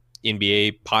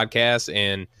NBA podcast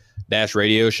and Dash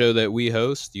Radio show that we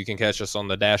host. You can catch us on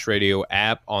the Dash Radio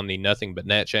app on the Nothing But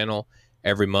Net channel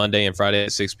every Monday and Friday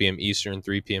at 6 p.m. Eastern,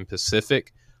 3 p.m.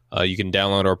 Pacific. You can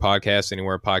download our podcast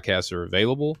anywhere podcasts are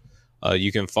available.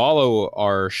 You can follow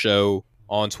our show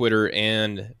on Twitter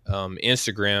and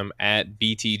Instagram at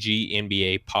BTG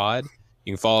NBA Pod.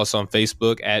 You can follow us on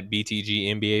Facebook at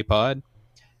BTG NBA Pod.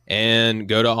 And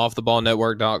go to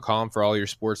offtheballnetwork.com for all your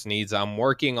sports needs. I'm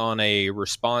working on a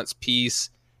response piece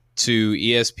to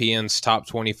ESPN's top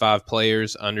 25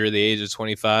 players under the age of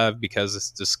 25 because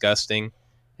it's disgusting.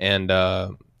 And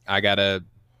I got to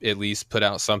at least put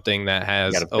out something that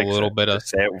has a little bit of...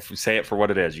 Say it for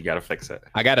what it is. You got to fix it.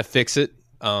 I got to fix it.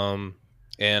 And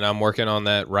I'm working on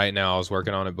that right now. I was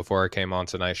working on it before I came on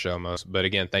tonight's show, but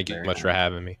again, thank you so much for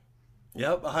having me.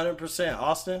 Yep, 100%.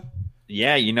 Austin?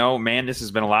 Yeah, man, this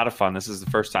has been a lot of fun. This is the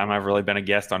first time I've really been a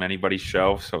guest on anybody's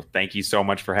show, so thank you so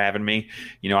much for having me.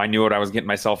 I knew what I was getting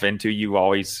myself into. You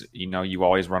always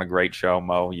run a great show,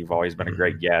 Mo. You've always been a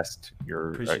great guest.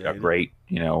 You're a great,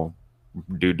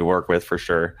 dude to work with for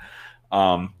sure.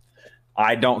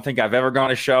 I don't think I've ever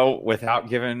gone a show without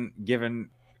giving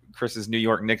Chris's New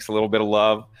York Knicks a little bit of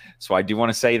love. So I do want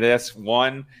to say this.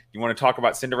 One, you want to talk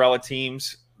about Cinderella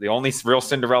teams? The only real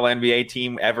Cinderella NBA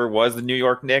team ever was the New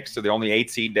York Knicks. So the only 8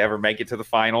 seed to ever make it to the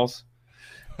finals.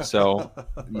 So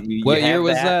what year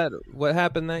was that? What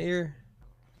happened that year?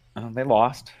 They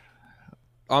lost.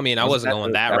 I mean, I wasn't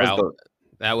going that route.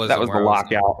 That was the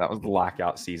lockout. That was the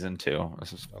lockout season too.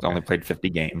 Only played 50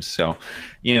 games, so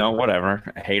whatever.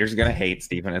 Haters are gonna hate,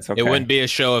 Stephen. It's okay. It wouldn't be a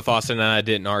show if Austin and I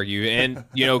didn't argue. And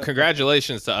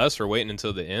congratulations to us for waiting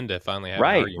until the end to finally have an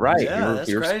argument. Right. Yeah,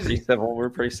 that's crazy. Pretty civil. We're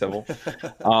pretty civil.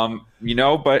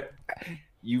 But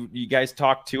you guys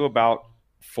talked too about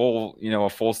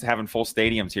having full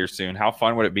stadiums here soon. How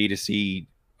fun would it be to see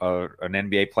an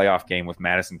NBA playoff game with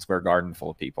Madison Square Garden full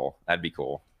of people? That'd be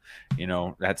cool.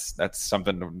 That's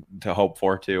something to hope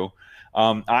for too.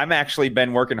 I'm actually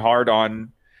been working hard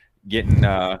on, getting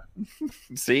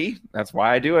see, that's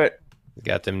why I do it.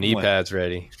 Got them knee pads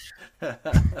ready.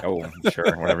 Oh,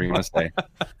 sure, whatever you want to say.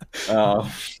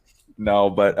 No,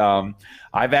 but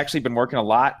I've actually been working a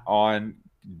lot on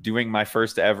doing my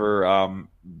first ever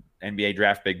NBA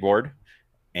draft big board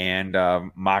and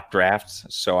mock drafts.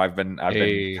 So I've been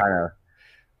kind of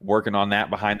working on that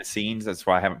behind the scenes. That's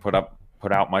why I haven't put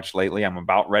out much lately. I'm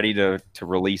about ready to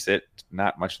release it,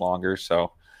 not much longer.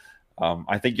 So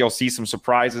I think you'll see some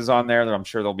surprises on there. I'm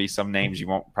sure there'll be some names you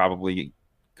won't probably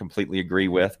completely agree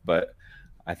with, but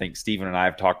I think Steven and I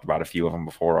have talked about a few of them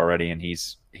before already, and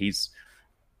he's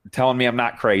telling me I'm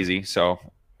not crazy, so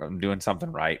I'm doing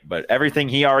something right. But everything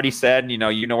he already said, you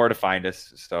know where to find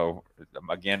us. So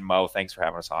again, Mo, thanks for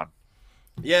having us on.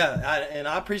 Yeah, and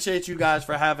I appreciate you guys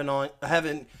for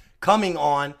coming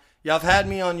on. Y'all have had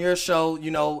me on your show.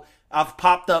 You know, I've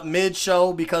popped up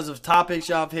mid-show because of topics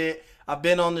y'all have hit. I've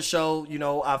been on the show. You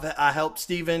know, I helped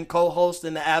Steven co-host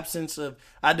in the absence of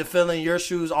I had to fill in your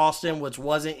shoes, Austin, which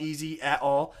wasn't easy at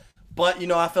all. But, you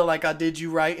know, I feel like I did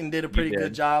you right and did a pretty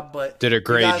good job. But did a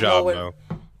great job, Mo.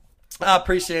 I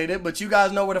appreciate it. But you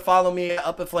guys know where to follow me at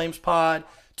Up in Flames Pod,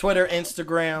 Twitter,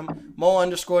 Instagram,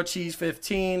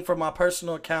 Mo_Cheese15 for my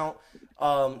personal account.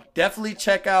 Definitely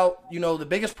check out, you know, the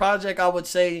biggest project I would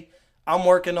say I'm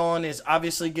working on is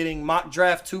obviously getting Mock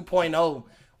Draft 2.0,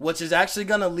 which is actually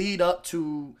going to lead up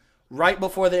to right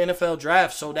before the NFL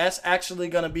draft. So that's actually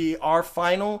going to be our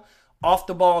final Off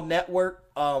the Ball Network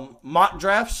mock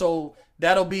draft. So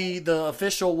that'll be the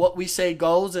official What We Say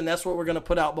Goes, and that's what we're going to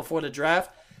put out before the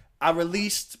draft. I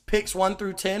released picks 1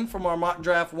 through 10 from our mock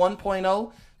draft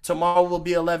 1.0. Tomorrow will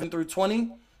be 11 through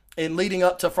 20. And leading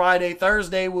up to Friday,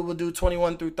 Thursday, we will do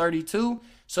 21 through 32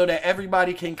 so that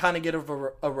everybody can kind of get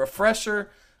a refresher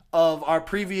of our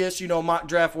previous, you know, mock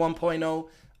draft 1.0.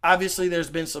 Obviously, there's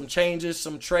been some changes,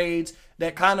 some trades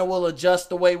that kind of will adjust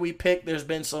the way we pick. There's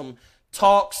been some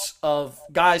talks of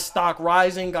guys' stock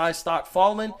rising, guys' stock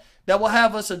falling that will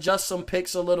have us adjust some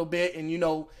picks a little bit. And, you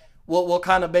know, we'll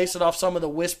kind of base it off some of the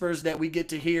whispers that we get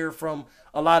to hear from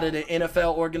a lot of the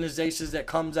NFL organizations that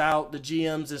comes out, the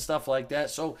GMs and stuff like that.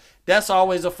 So that's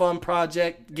always a fun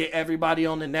project. Get everybody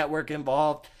on the network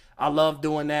involved. I love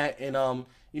doing that. And,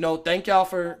 you know, thank y'all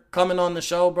for coming on the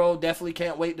show, bro. Definitely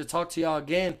can't wait to talk to y'all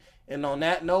again. And on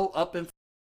that note, up in